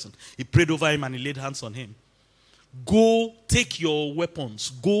transferred the blessing. He prayed over him and he laid hands on him. Go, take your weapons,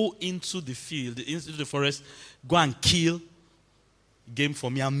 go into the field, into the forest, go and kill game for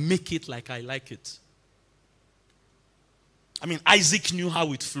me and make it like I like it. I mean, Isaac knew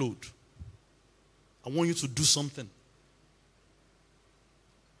how it flowed. I want you to do something.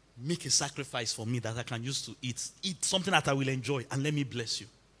 Make a sacrifice for me that I can use to eat. Eat something that I will enjoy and let me bless you.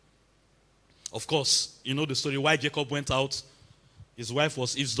 Of course, you know the story why Jacob went out. His wife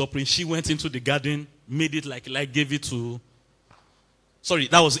was eavesdropping. She went into the garden, made it like gave it to... Sorry,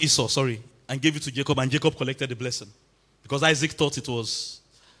 that was Esau, sorry. And gave it to Jacob, and Jacob collected the blessing. Because Isaac thought it was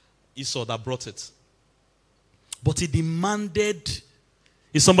Esau that brought it. But he demanded...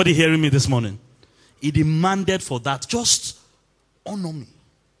 Is somebody hearing me this morning? He demanded for that. Just honor me.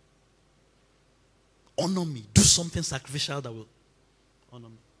 Honor me. Do something sacrificial that will honor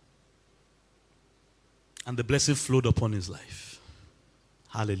me. And the blessing flowed upon his life.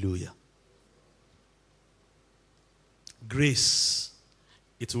 Hallelujah. Grace,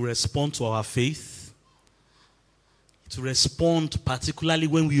 it will respond to our faith. It will respond particularly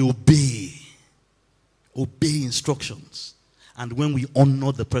when we obey instructions, and when we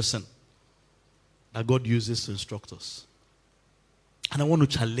honor the person that God uses to instruct us. And I want to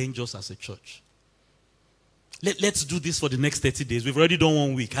challenge us as a church. Let's do this for the next 30 days. We've already done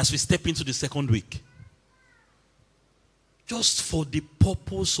 1 week. As we step into the second week, just for the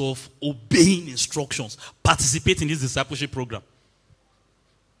purpose of obeying instructions, participate in this discipleship program.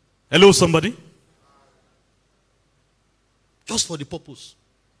 Hello, somebody? Just for the purpose.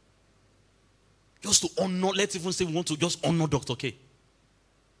 Just to honor, let's even say we want to just honor Dr. K.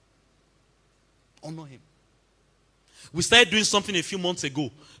 Honor him. We started doing something a few months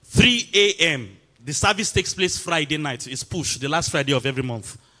ago. 3 a.m. The service takes place Friday night. It's push, the last Friday of every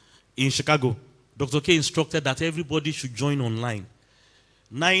month in Chicago. Dr. K instructed that everybody should join online.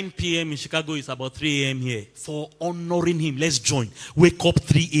 9 p.m. in Chicago is about 3 a.m. here. For honoring him, let's join. Wake up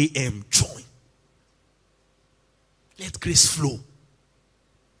 3 a.m. Join. Let grace flow.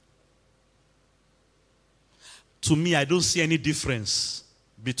 To me, I don't see any difference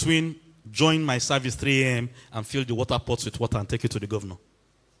between join my service 3 a.m. and fill the water pots with water and take it to the governor.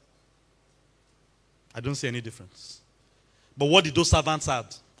 I don't see any difference. But what did those servants add?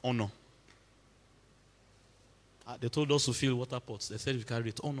 Honor. They told us to fill water pots. They said we carry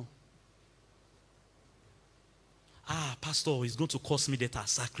it. Honor. Pastor, it's going to cost me that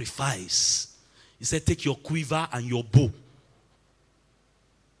sacrifice. He said, take your quiver and your bow.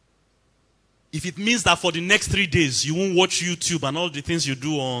 If it means that for the next 3 days, you won't watch YouTube and all the things you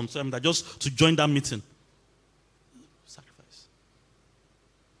do on that just to join that meeting. Sacrifice.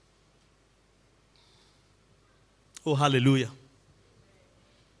 Oh, hallelujah.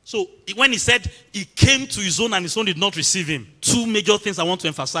 So, when he said he came to his own and his own did not receive him, 2 major things I want to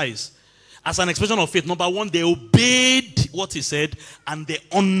emphasize. As an expression of faith, number one, they obeyed what he said and they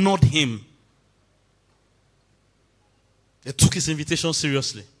honored him. They took his invitation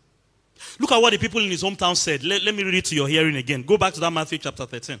seriously. Look at what the people in his hometown said. Let me read it to your hearing again. Go back to that Matthew chapter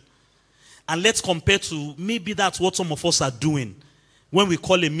 13. And let's compare to, maybe that's what some of us are doing when we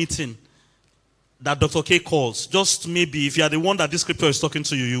call a meeting that Dr. K calls. Just maybe, if you are the one that this scripture is talking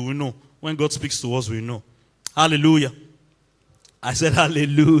to you, you will know. When God speaks to us, we know. Hallelujah. I said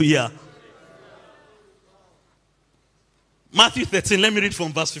hallelujah. Matthew 13, let me read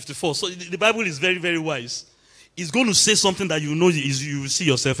from verse 54. So the Bible is very, very wise. He's going to say something that you know you will see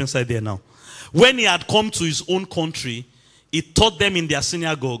yourself inside there now. When he had come to his own country, he taught them in their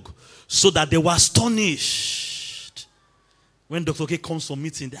synagogue so that they were astonished. When Dr. K comes for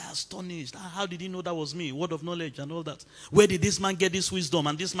meeting, they are astonished. How did he know that was me? Word of knowledge and all that. Where did this man get this wisdom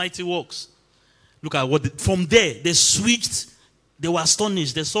and these mighty works? Look at what, from there, they switched. They were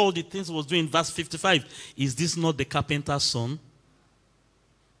astonished. They saw all the things he was doing. Verse 55. Is this not the carpenter's son?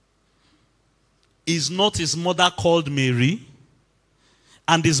 Is not his mother called Mary?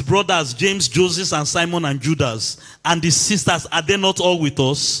 And his brothers, James, Joseph, and Simon, and Judas, and his sisters, are they not all with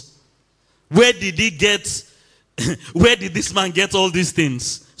us? Where did where did this man get all these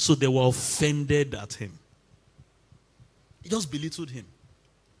things? So they were offended at him. He just belittled him.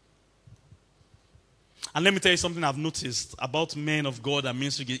 And let me tell you something I've noticed about men of God and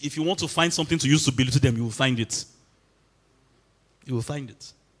ministry. If you want to find something to use to belittle them, you will find it. You will find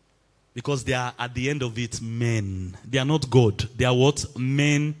it. Because they are, at the end of it, men. They are not God. They are what?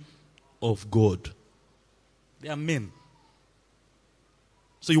 Men of God. They are men.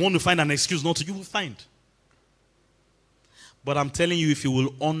 So you want to find an excuse not to, you will find. But I'm telling you, if you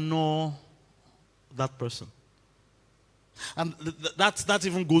will honor that person. And that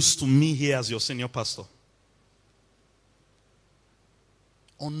even goes to me here as your senior pastor.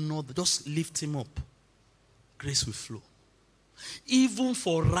 Honor, just lift him up. Grace will flow. Even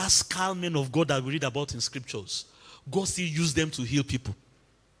for rascal men of God that we read about in scriptures, God still used them to heal people.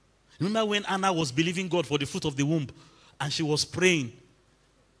 Remember when Anna was believing God for the fruit of the womb and she was praying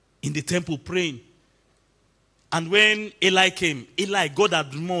in the temple, praying. And when Eli came, God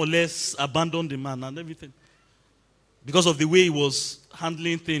had more or less abandoned the man and everything because of the way he was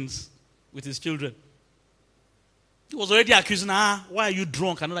handling things with his children. He was already accusing her, why are you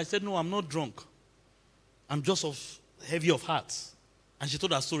drunk? And I said, no, I'm not drunk. I'm just heavy of heart. And she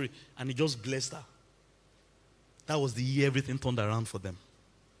told her story and he just blessed her. That was the year everything turned around for them.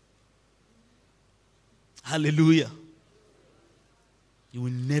 Hallelujah. You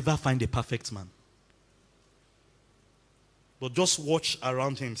will never find a perfect man. But just watch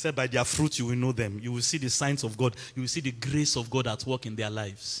around him. Said by their fruit you will know them. You will see the signs of God. You will see the grace of God at work in their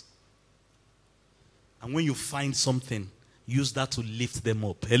lives. And when you find something, use that to lift them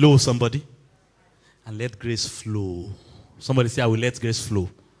up. Hello, somebody? And let grace flow. Somebody say, I will let grace flow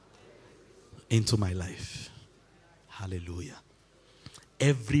into my life. Hallelujah.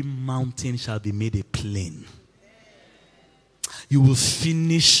 Every mountain shall be made a plain. You will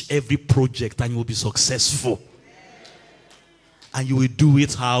finish every project and you will be successful. And you will do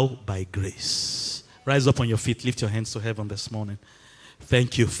it how? By grace. Rise up on your feet. Lift your hands to heaven this morning.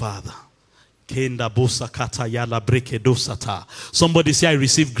 Thank you, Father. Somebody say, I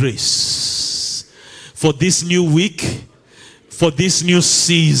receive grace for this new week, for this new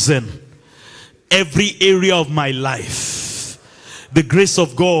season, every area of my life. The grace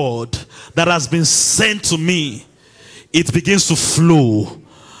of God that has been sent to me, it begins to flow.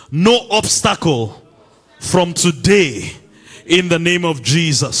 No obstacle from today, in the name of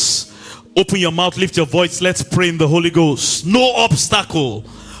Jesus. Open your mouth, lift your voice, let's pray in the Holy Ghost. No obstacle.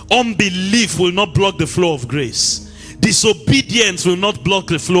 Unbelief will not block the flow of grace. Disobedience will not block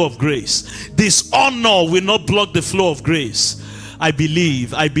the flow of grace. Dishonor will not block the flow of grace. I believe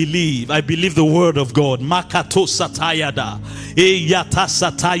the word of God. Makato satayada. Eyata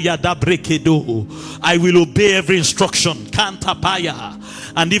satayada brekedo. I will obey every instruction. Kantapaya.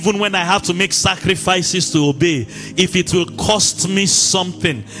 And even when I have to make sacrifices to obey, if it will cost me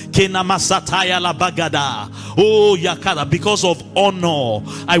something, oh yakada, because of honor,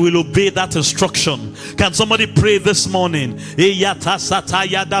 I will obey that instruction. Can somebody pray this morning?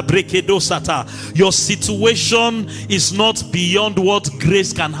 Your situation is not beyond what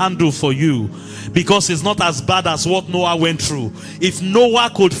grace can handle for you, because it's not as bad as what Noah went through. If Noah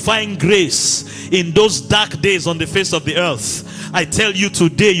could find grace in those dark days on the face of the earth, I tell you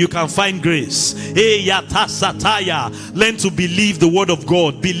today you can find grace. Learn to believe the word of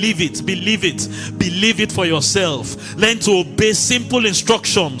God. Believe it. Believe it for yourself. Learn to obey simple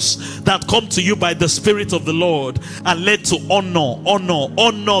instructions that come to you by the Spirit of the Lord, and learn to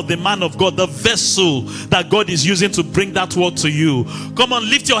honor the man of God, the vessel that God is using to bring that word to you. Come on,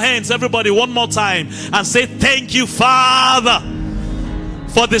 lift your hands, everybody, one more time, and say, thank you, Father,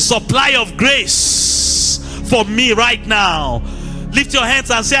 for the supply of grace for me right now. Lift your hands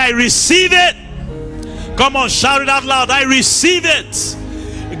and say, I receive it. Come on, shout it out loud. I receive it.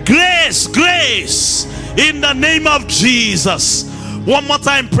 Grace, grace, in the name of Jesus. One more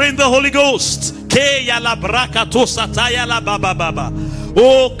time, pray in the Holy Ghost.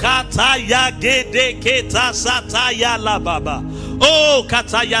 Oh, kataya gede keta sataya la baba. Oh,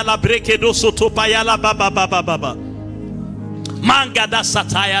 kataya la brekedo sotopaya la baba baba baba. Mangada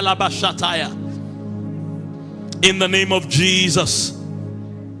sataya la bashataya. In the name of Jesus.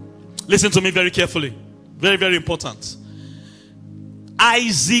 Listen to me very carefully. Very, very important.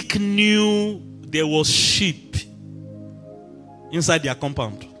 Isaac knew there was sheep inside their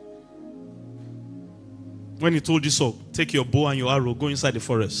compound. When he told Esau, take your bow and your arrow, go inside the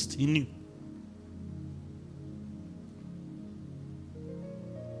forest, he knew.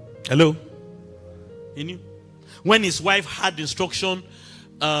 Hello? He knew. When his wife had the instruction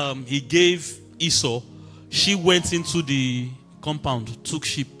he gave Esau, she went into the compound, took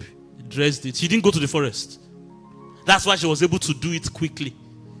sheep, dressed it. She didn't go to the forest. That's why she was able to do it quickly,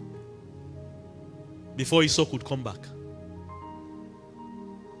 before Esau could come back.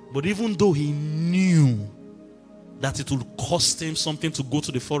 But even though he knew that it would cost him something to go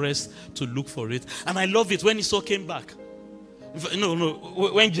to the forest to look for it, and I love it when Esau came back.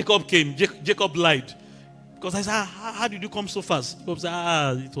 When Jacob came, Jacob lied. Because I said, how did you come so fast? Jacob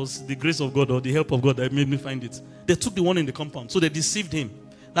said, it was the grace of God or the help of God that made me find it. They took the one in the compound, so they deceived him.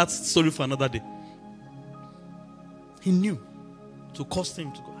 That's story for another day. He knew to cost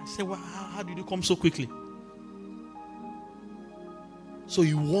him to go. I said, how did you come so quickly? So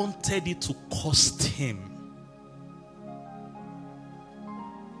he wanted it to cost him.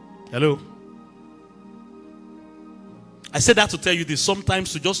 Hello? I said that to tell you this.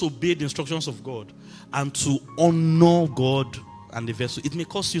 Sometimes to just obey the instructions of God and to honor God and the vessel, it may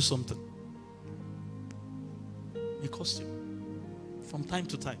cost you something. It may cost you from time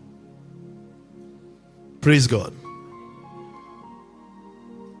to time. Praise God.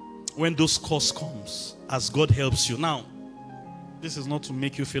 When those costs comes, as God helps you. Now, this is not to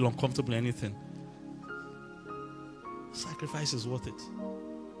make you feel uncomfortable or anything. Sacrifice is worth it.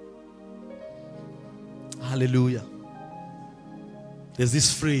 Hallelujah. There's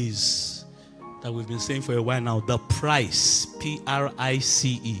this phrase that we've been saying for a while now. The price,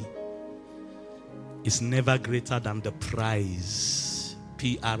 P-R-I-C-E, is never greater than the prize,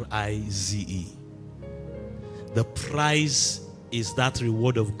 P-R-I-Z-E. The prize is that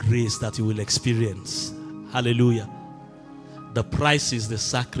reward of grace that you will experience. Hallelujah. The price is the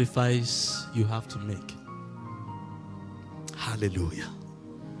sacrifice you have to make. Hallelujah.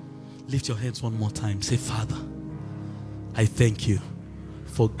 Lift your hands one more time. Say, Father, I thank you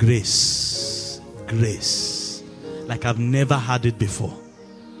for grace. Grace. Like I've never had it before.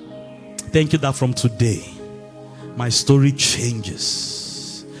 Thank you that from today, my story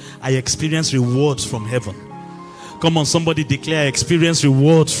changes. I experience rewards from heaven. Come on, somebody declare, I experience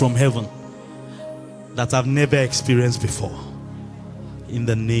rewards from heaven. that I've never experienced before. In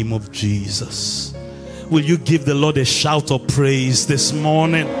the name of Jesus. Will you give the Lord a shout of praise this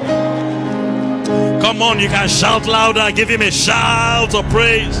morning? Come on, you can shout louder. Give him a shout of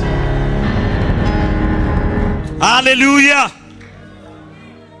praise. Hallelujah.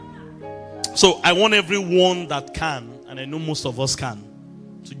 So I want everyone that can, and I know most of us can,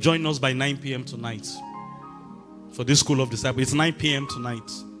 to join us by 9 p.m. tonight for this School of Disciples. It's 9 p.m.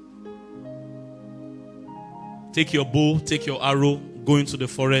 tonight. Take your bow, take your arrow, go into the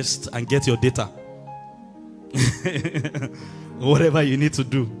forest and get your data. Whatever you need to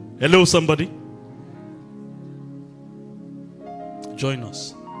do. Hello, somebody. Join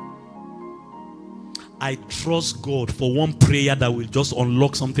us. I trust God for one prayer that will just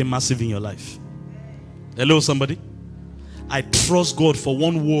unlock something massive in your life. Hello, somebody. I trust God for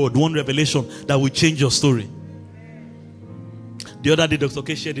one word, one revelation that will change your story. The other day, Dr.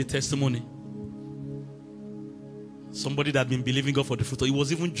 K shared a testimony. Somebody that had been believing God for the fruit. He was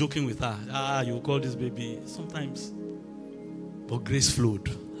even joking with her. You call this baby sometimes. But grace flowed.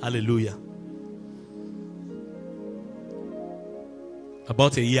 Hallelujah.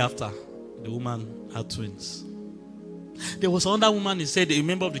 About a year after, the woman had twins. There was another woman, he said, a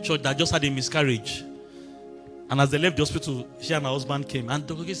member of the church that just had a miscarriage. And as they left the hospital, she and her husband came. And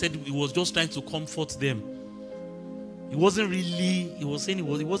Dr. K said he was just trying to comfort them. He wasn't really, he was saying he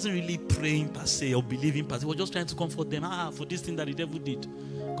wasn't really praying per se or believing per se. He was just trying to comfort them. For this thing that the devil did,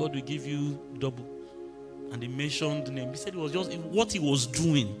 God will give you double. And they mentioned the name. He said it was just what he was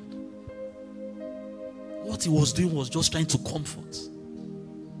doing. What he was doing was just trying to comfort.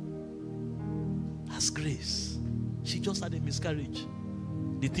 That's grace. She just had a miscarriage.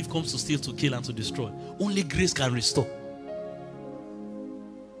 The thief comes to steal, to kill, and to destroy. Only grace can restore.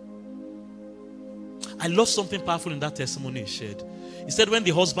 I love something powerful in that testimony he shared. He said when the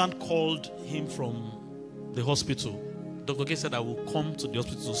husband called him from the hospital, Dr. K said, I will come to the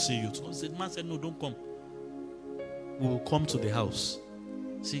hospital to see you. The man said, no, don't come. We will come to the house.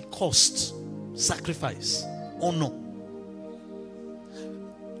 See, cost, sacrifice, honor.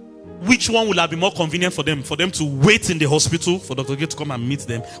 Which one will have been more convenient for them? For them to wait in the hospital for Dr. K to come and meet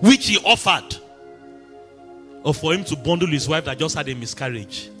them, which he offered. Or for him to bundle his wife that just had a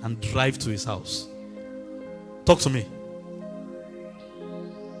miscarriage and drive to his house. Talk to me.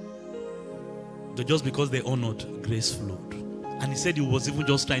 Just because they honored, grace flowed. And he said he was even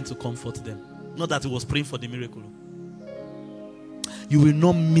just trying to comfort them. Not that he was praying for the miracle. You will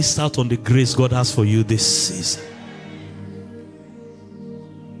not miss out on the grace God has for you this season.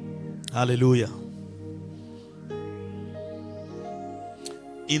 Hallelujah.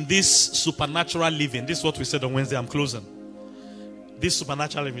 In this supernatural living, this is what we said on Wednesday, I'm closing. This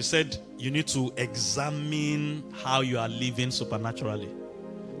supernatural living, we said you need to examine how you are living supernaturally.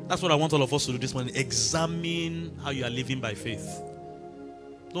 That's what I want all of us to do this morning. Examine how you are living by faith.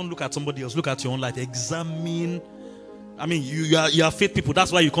 Don't look at somebody else. Look at your own life. Examine. I mean, you are faith people.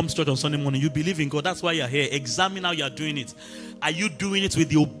 That's why you come to church on Sunday morning. You believe in God. That's why you are here. Examine how you are doing it. Are you doing it with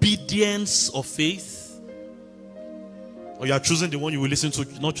the obedience of faith? Or you are choosing the one you will listen to,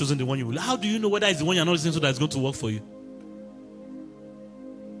 not choosing the one you will. How do you know whether it's the one you are not listening to that is going to work for you?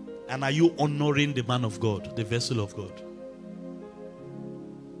 And are you honoring the man of God, the vessel of God?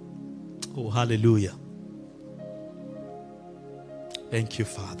 Oh, hallelujah. Thank you,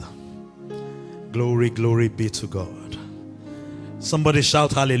 Father. Glory, glory be to God. Somebody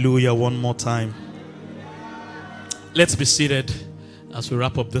shout hallelujah one more time. Let's be seated as we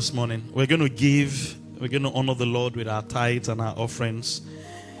wrap up this morning. We're going to honor the Lord with our tithes and our offerings.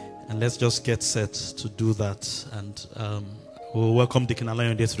 And let's just get set to do that. And we'll welcome Deacon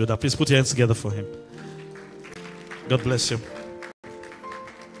Alain to do that. Please put your hands together for him. God bless you.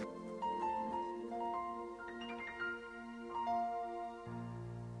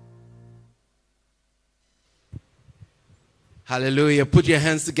 Hallelujah. Put your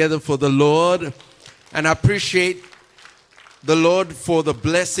hands together for the Lord. And I appreciate the Lord for the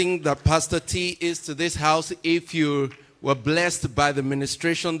blessing that Pastor T is to this house. If you were blessed by the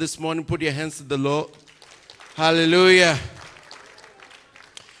ministration this morning, put your hands to the Lord. Hallelujah.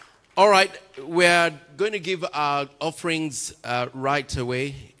 All right. We're going to give our offerings right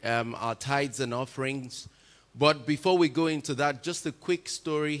away, our tithes and offerings. But before we go into that, just a quick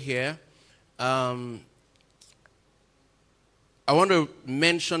story here. I want to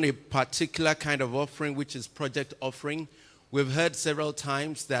mention a particular kind of offering, which is project offering. We've heard several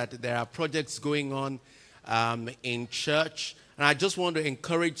times that there are projects going on in church. And I just want to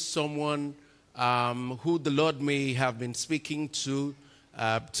encourage someone who the Lord may have been speaking to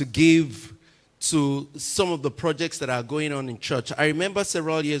give to some of the projects that are going on in church. I remember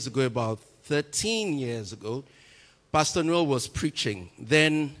several years ago, about 13 years ago, Pastor Noel was preaching.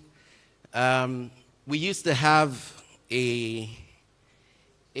 Then we used to have a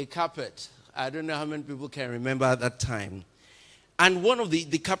carpet. I don't know how many people can remember at that time. And one of the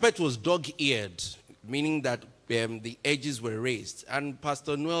carpet was dog-eared, meaning that the edges were raised. And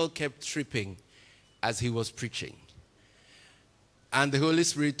Pastor Noel kept tripping as he was preaching. And the Holy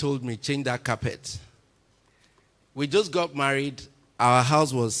Spirit told me, change that carpet. We just got married. Our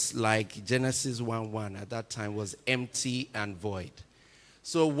house was like Genesis 1:1 at that time, was empty and void.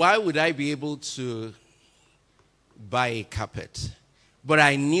 So why would I be able to buy a carpet? But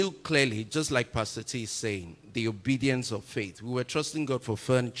I knew clearly, just like Pastor T is saying, the obedience of faith. We were trusting God for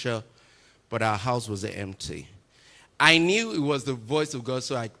furniture, but our house was empty. I knew it was the voice of God,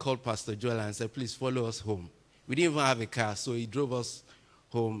 so I called Pastor Joel and said, please follow us home. We didn't even have a car, so he drove us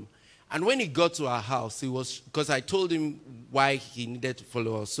home. And when he got to our house, he was, because I told him why he needed to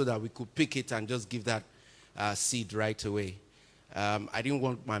follow us, so that we could pick it and just give that seed right away. I didn't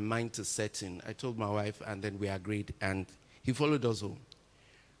want my mind to set in. I told my wife, and then we agreed, and he followed us home.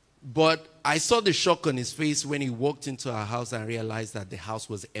 But I saw the shock on his face when he walked into our house and realized that the house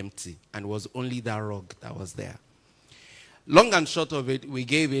was empty and was only that rug that was there. Long and short of it, we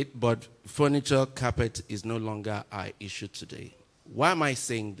gave it, but furniture, carpet is no longer our issue today. Why am I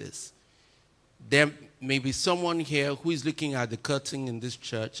saying this? There may be someone here who is looking at the curtain in this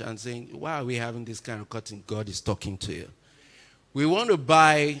church and saying, why are we having this kind of curtain? God is talking to you. We want to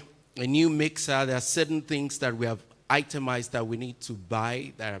buy a new mixer. There are certain things that we have itemized that we need to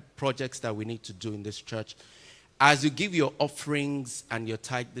buy. There are projects that we need to do in this church. As you give your offerings and your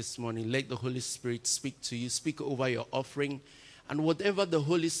tithe this morning, let the Holy Spirit speak to you. Speak over your offering. And whatever the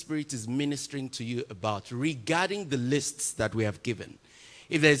Holy Spirit is ministering to you about regarding the lists that we have given.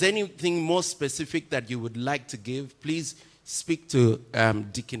 If there's anything more specific that you would like to give, please speak to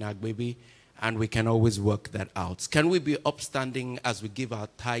Deacon Agbebi, and we can always work that out. Can we be upstanding as we give our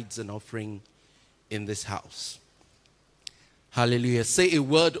tithes and offering in this house? Hallelujah. Say a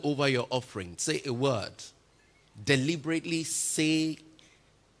word over your offering. Say a word. Deliberately say,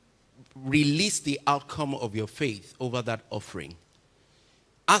 release the outcome of your faith over that offering.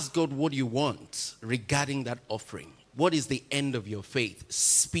 Ask God what you want regarding that offering. What is the end of your faith?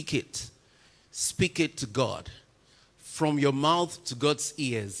 Speak it. Speak it to God. From your mouth to God's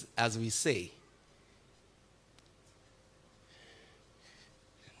ears, as we say.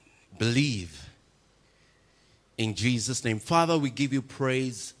 Believe. In Jesus' name. Father, we give you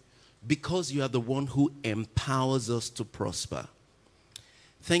praise because you are the one who empowers us to prosper.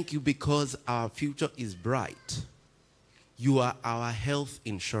 Thank you because our future is bright. You are our health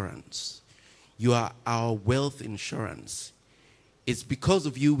insurance. You are our wealth insurance. It's because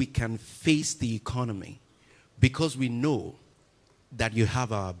of you we can face the economy, because we know that you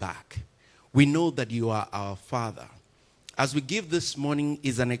have our back. We know that you are our Father. As we give this morning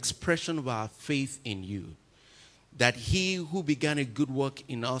is an expression of our faith in you, that he who began a good work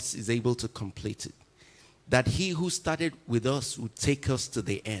in us is able to complete it, that he who started with us will take us to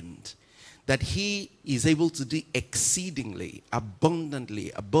the end, that he is able to do exceedingly,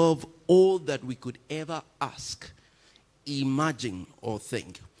 abundantly, above all that we could ever ask, imagine, or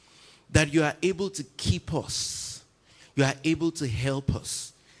think. That you are able to keep us, you are able to help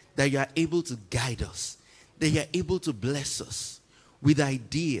us, that you are able to guide us, that you are able to bless us with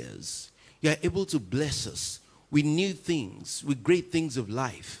ideas, you are able to bless us with new things, with great things of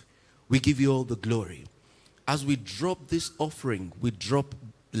life. We give you all the glory. As we drop this offering, we drop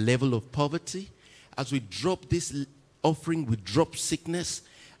level of poverty. As we drop this offering, we drop sickness.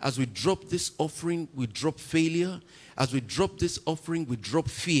 As we drop this offering, we drop failure. As we drop this offering, we drop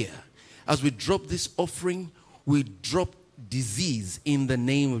fear. As we drop this offering, we drop disease in the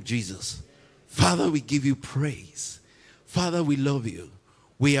name of Jesus. Father, we give you praise. Father, we love you.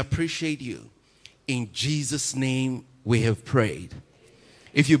 We appreciate you. In Jesus' name, we have prayed.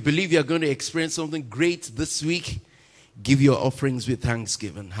 If you believe you're going to experience something great this week, give your offerings with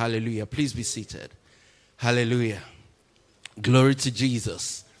thanksgiving. Hallelujah. Please be seated. Hallelujah. Glory to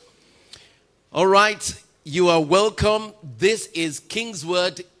Jesus. All right. You are welcome. This is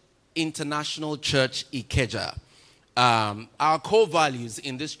KingsWord International Church, Ikeja. Our core values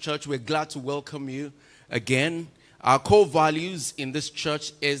in this church, we're glad to welcome you again. Our core values in this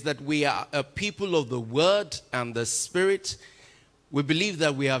church is that we are a people of the Word and the Spirit. We believe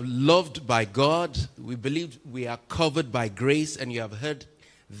that we are loved by God. We believe we are covered by grace, and you have heard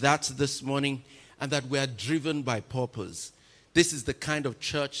that this morning, and that we are driven by purpose. This is the kind of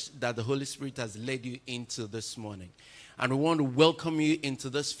church that the Holy Spirit has led you into this morning. And we want to welcome you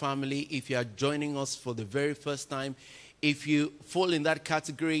into this family. If you are joining us for the very first time, If you fall in that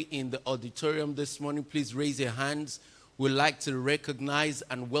category in the auditorium this morning, please raise your hands. We'd like to recognize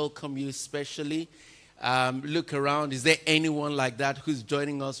and welcome you especially. Look around. Is there anyone like that who's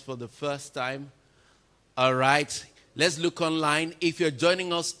joining us for the first time? All right. Let's look online. If you're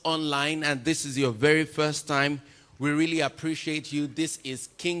joining us online and this is your very first time, we really appreciate you. This is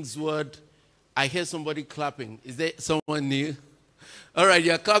KingsWord. I hear somebody clapping. Is there someone new? All right,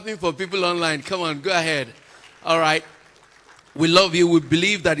 you're clapping for people online. Come on, go ahead. All right. We love you. We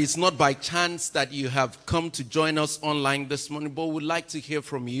believe that it's not by chance that you have come to join us online this morning, but we'd like to hear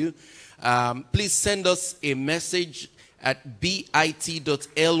from you. Please send us a message at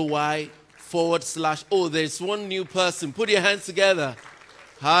bit.ly/ oh, there's one new person. Put your hands together.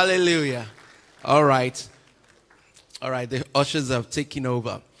 Hallelujah. All right. All right, the ushers have taken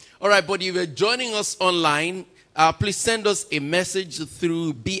over. All right, but if you're joining us online, please send us a message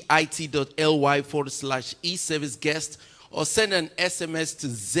through bit.ly/ e-service guest, or send an SMS to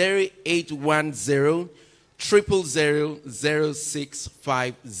 0810 000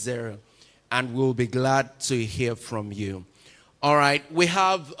 0650, and we'll be glad to hear from you. All right, we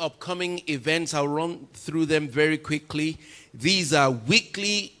have upcoming events. I'll run through them very quickly. These are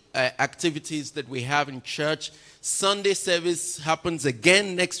weekly activities that we have in church. Sunday service happens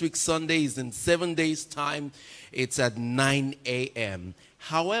again next week. Sunday is in 7 days' time. It's at 9 a.m.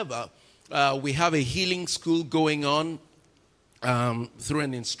 However, we have a healing school going on through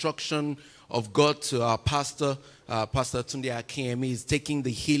an instruction of God to our pastor, Pastor Tunde Akemi. He's taking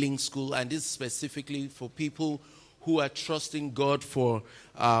the healing school, and this is specifically for people who are trusting God for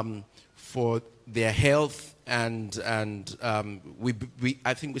their health. And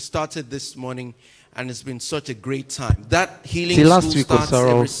I think we started this morning, and it's been such a great time. That healing school starts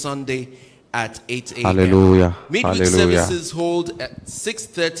every Sunday at 8 a.m. Hallelujah. Midweek services hold at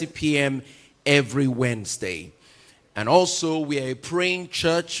 6:30 p.m. every Wednesday. And also, we are a praying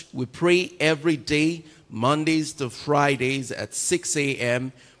church. We pray every day, Mondays to Fridays at 6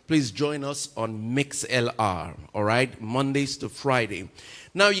 a.m. Please join us on MixLR, all right? Mondays to Friday.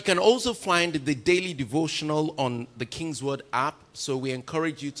 Now, you can also find the daily devotional on the KingsWord app. So we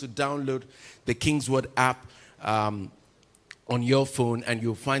encourage you to download the KingsWord app on your phone, and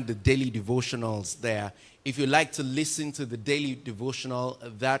you'll find the daily devotionals there. If you like to listen to the daily devotional,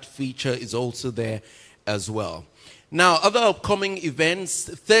 that feature is also there as well. Now, other upcoming events,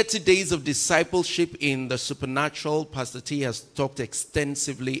 30 days of discipleship in the supernatural. Pastor T has talked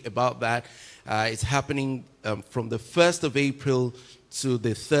extensively about that. It's happening from the 1st of April to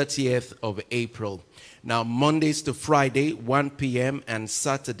the 30th of April. Now, Mondays to Friday, 1 p.m. and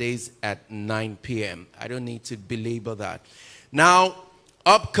Saturdays at 9 p.m. I don't need to belabor that. Now,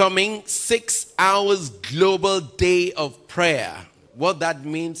 upcoming 6 hours global day of prayer. What that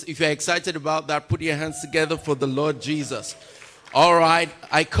means, if you're excited about that, put your hands together for the Lord Jesus. All right,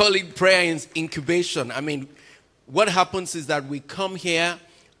 I call it prayer incubation. I mean, what happens is that we come here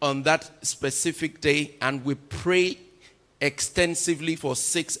on that specific day and we pray extensively for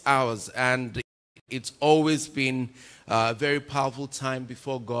 6 hours. And it's always been a very powerful time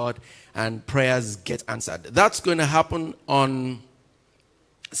before God, and prayers get answered. That's going to happen on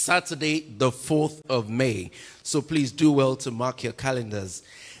Saturday, the 4th of May. So please do well to mark your calendars.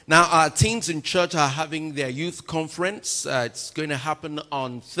 Now, our teens in church are having their youth conference. It's going to happen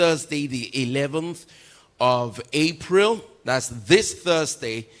on Thursday, the 11th of April. That's this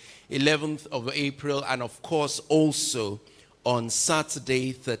Thursday, 11th of April. And of course, also on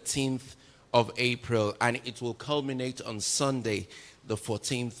Saturday, 13th of April. And it will culminate on Sunday, the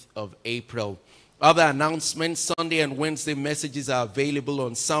 14th of April. Other announcements, Sunday and Wednesday messages are available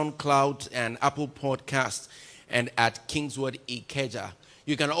on SoundCloud and Apple Podcasts and at KingsWord Ikeja.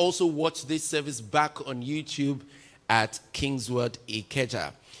 You can also watch this service back on YouTube at KingsWord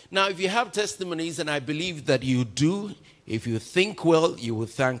Ikeja. Now, if you have testimonies, and I believe that you do, if you think well, you will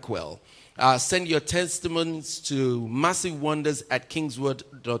thank well. Send your testimonies to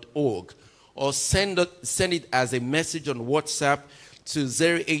massivewonders@kingsword.org, or send it as a message on WhatsApp to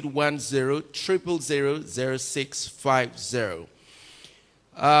 0810 000 0650.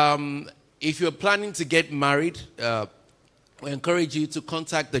 If you're planning to get married, we encourage you to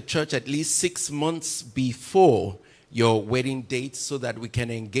contact the church at least 6 months before your wedding date so that we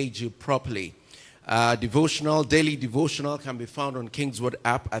can engage you properly. Daily devotional can be found on KingsWord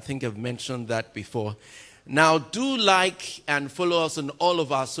app. I think I've mentioned that before. Now, do like and follow us on all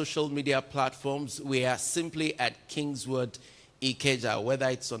of our social media platforms. We are simply at KingsWord Ikeja, whether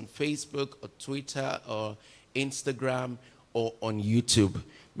it's on Facebook or Twitter or Instagram or on YouTube.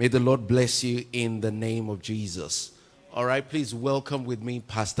 May the Lord bless you in the name of Jesus. All right, please welcome with me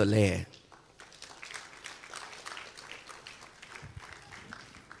Pastor Lair.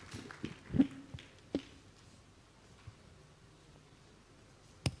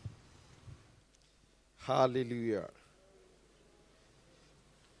 Hallelujah.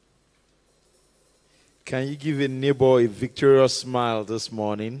 Can you give a neighbor a victorious smile this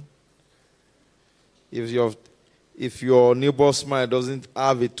morning? If your neighbor's smile doesn't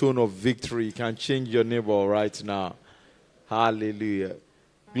have a tone of victory, you can change your neighbor right now. Hallelujah.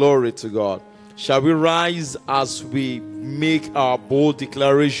 Glory to God. Shall we rise as we make our bold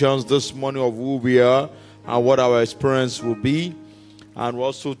declarations this morning of who we are and what our experience will be? And we'll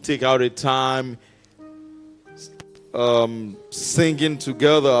also take out a time singing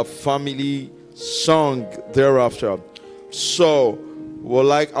together a family song thereafter. So, I would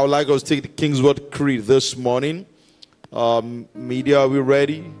like us to take the KingsWord Creed this morning. Media, are we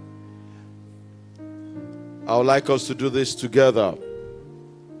ready? I would like us to do this together.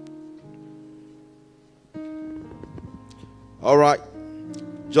 All right.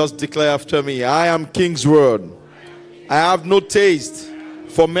 Just declare after me. I am KingsWord. I have no taste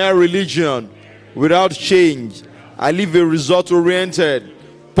for mere religion without change. I live a result-oriented,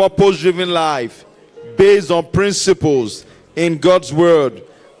 purpose-driven life based on principles in God's word.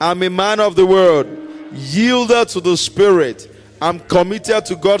 I'm a man of the word, yielded to the Spirit. I'm committed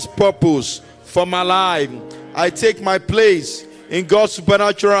to God's purpose for my life. I take my place in God's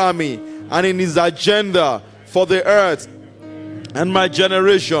supernatural army and in His agenda for the earth and my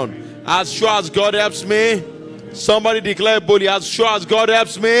generation. As sure as God helps me, somebody declare boldly, as sure as God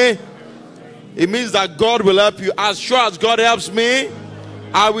helps me. It means that God will help you. As sure as God helps me,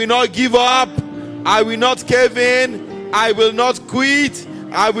 I will not give up. I will not cave in. I will not quit.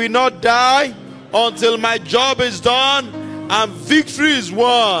 I will not die until my job is done and victory is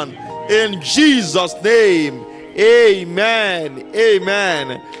won. In Jesus' name, amen.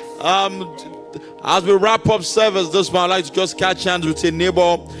 Amen. As we wrap up service this morning, I'd like to just catch hands with a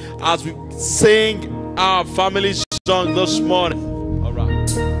neighbor as we sing our family song this morning. All right.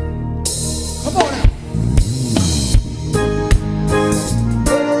 Come on now.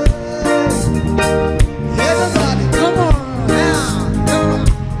 Everybody, come on now.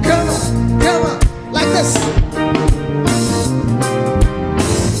 Come on. Like this.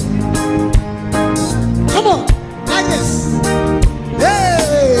 Come on, like this.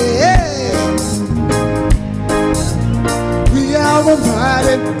 Hey. We are one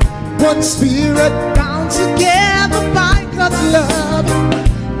body, one spirit, bound together by God's love.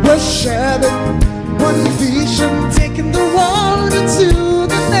 We're sharing one vision, taking the world into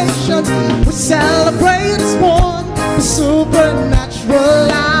the nations. We celebrate as one, the supernatural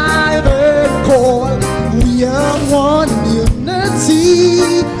life and call. We are one in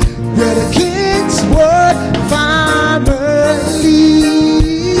unity. We're the KingsWord family.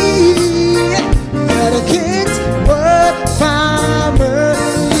 We're the KingsWord family.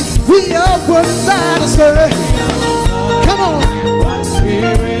 We are one that is good. Come on.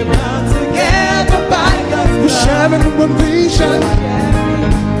 Spirit bound together by God. We're sharing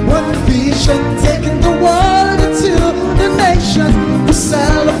one vision, taking the world into the nation. We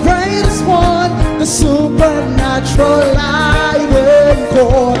celebrate as one, the supernatural life and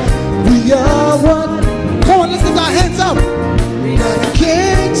core. We are one. Come on, let's lift our hands up. We are the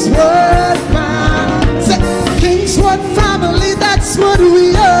KingsWord family. Say, KingsWord family, that's what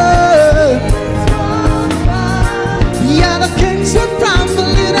we are. We are the KingsWord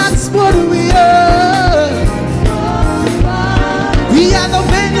family, that's what we are. We are the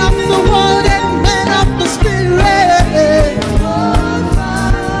men of the word and men of the spirit.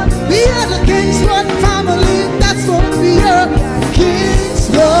 We are the KingsWord family, that's what we are.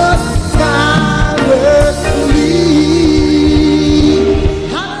 KingsWord family.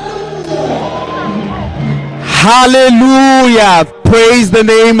 Hallelujah. Praise the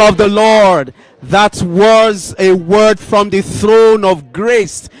name of the Lord. That was a word from the throne of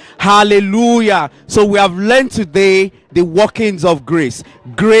grace. Hallelujah. So we have learned today the workings of grace.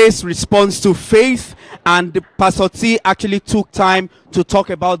 Grace responds to faith, and Pastor T actually took time to talk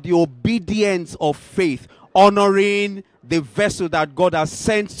about the obedience of faith, honoring the vessel that God has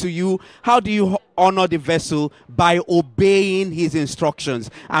sent to you. How do you honor the vessel? By obeying his instructions.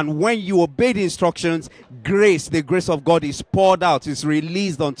 And when you obey the instructions, grace, the grace of God is poured out, is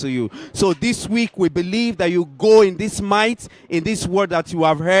released unto you. So this week we believe that you go in this might, in this word that you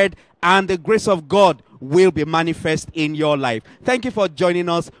have heard, and the grace of God will be manifest in your life. Thank you for joining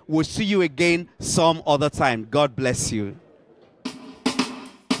us. We'll see you again some other time. God bless you.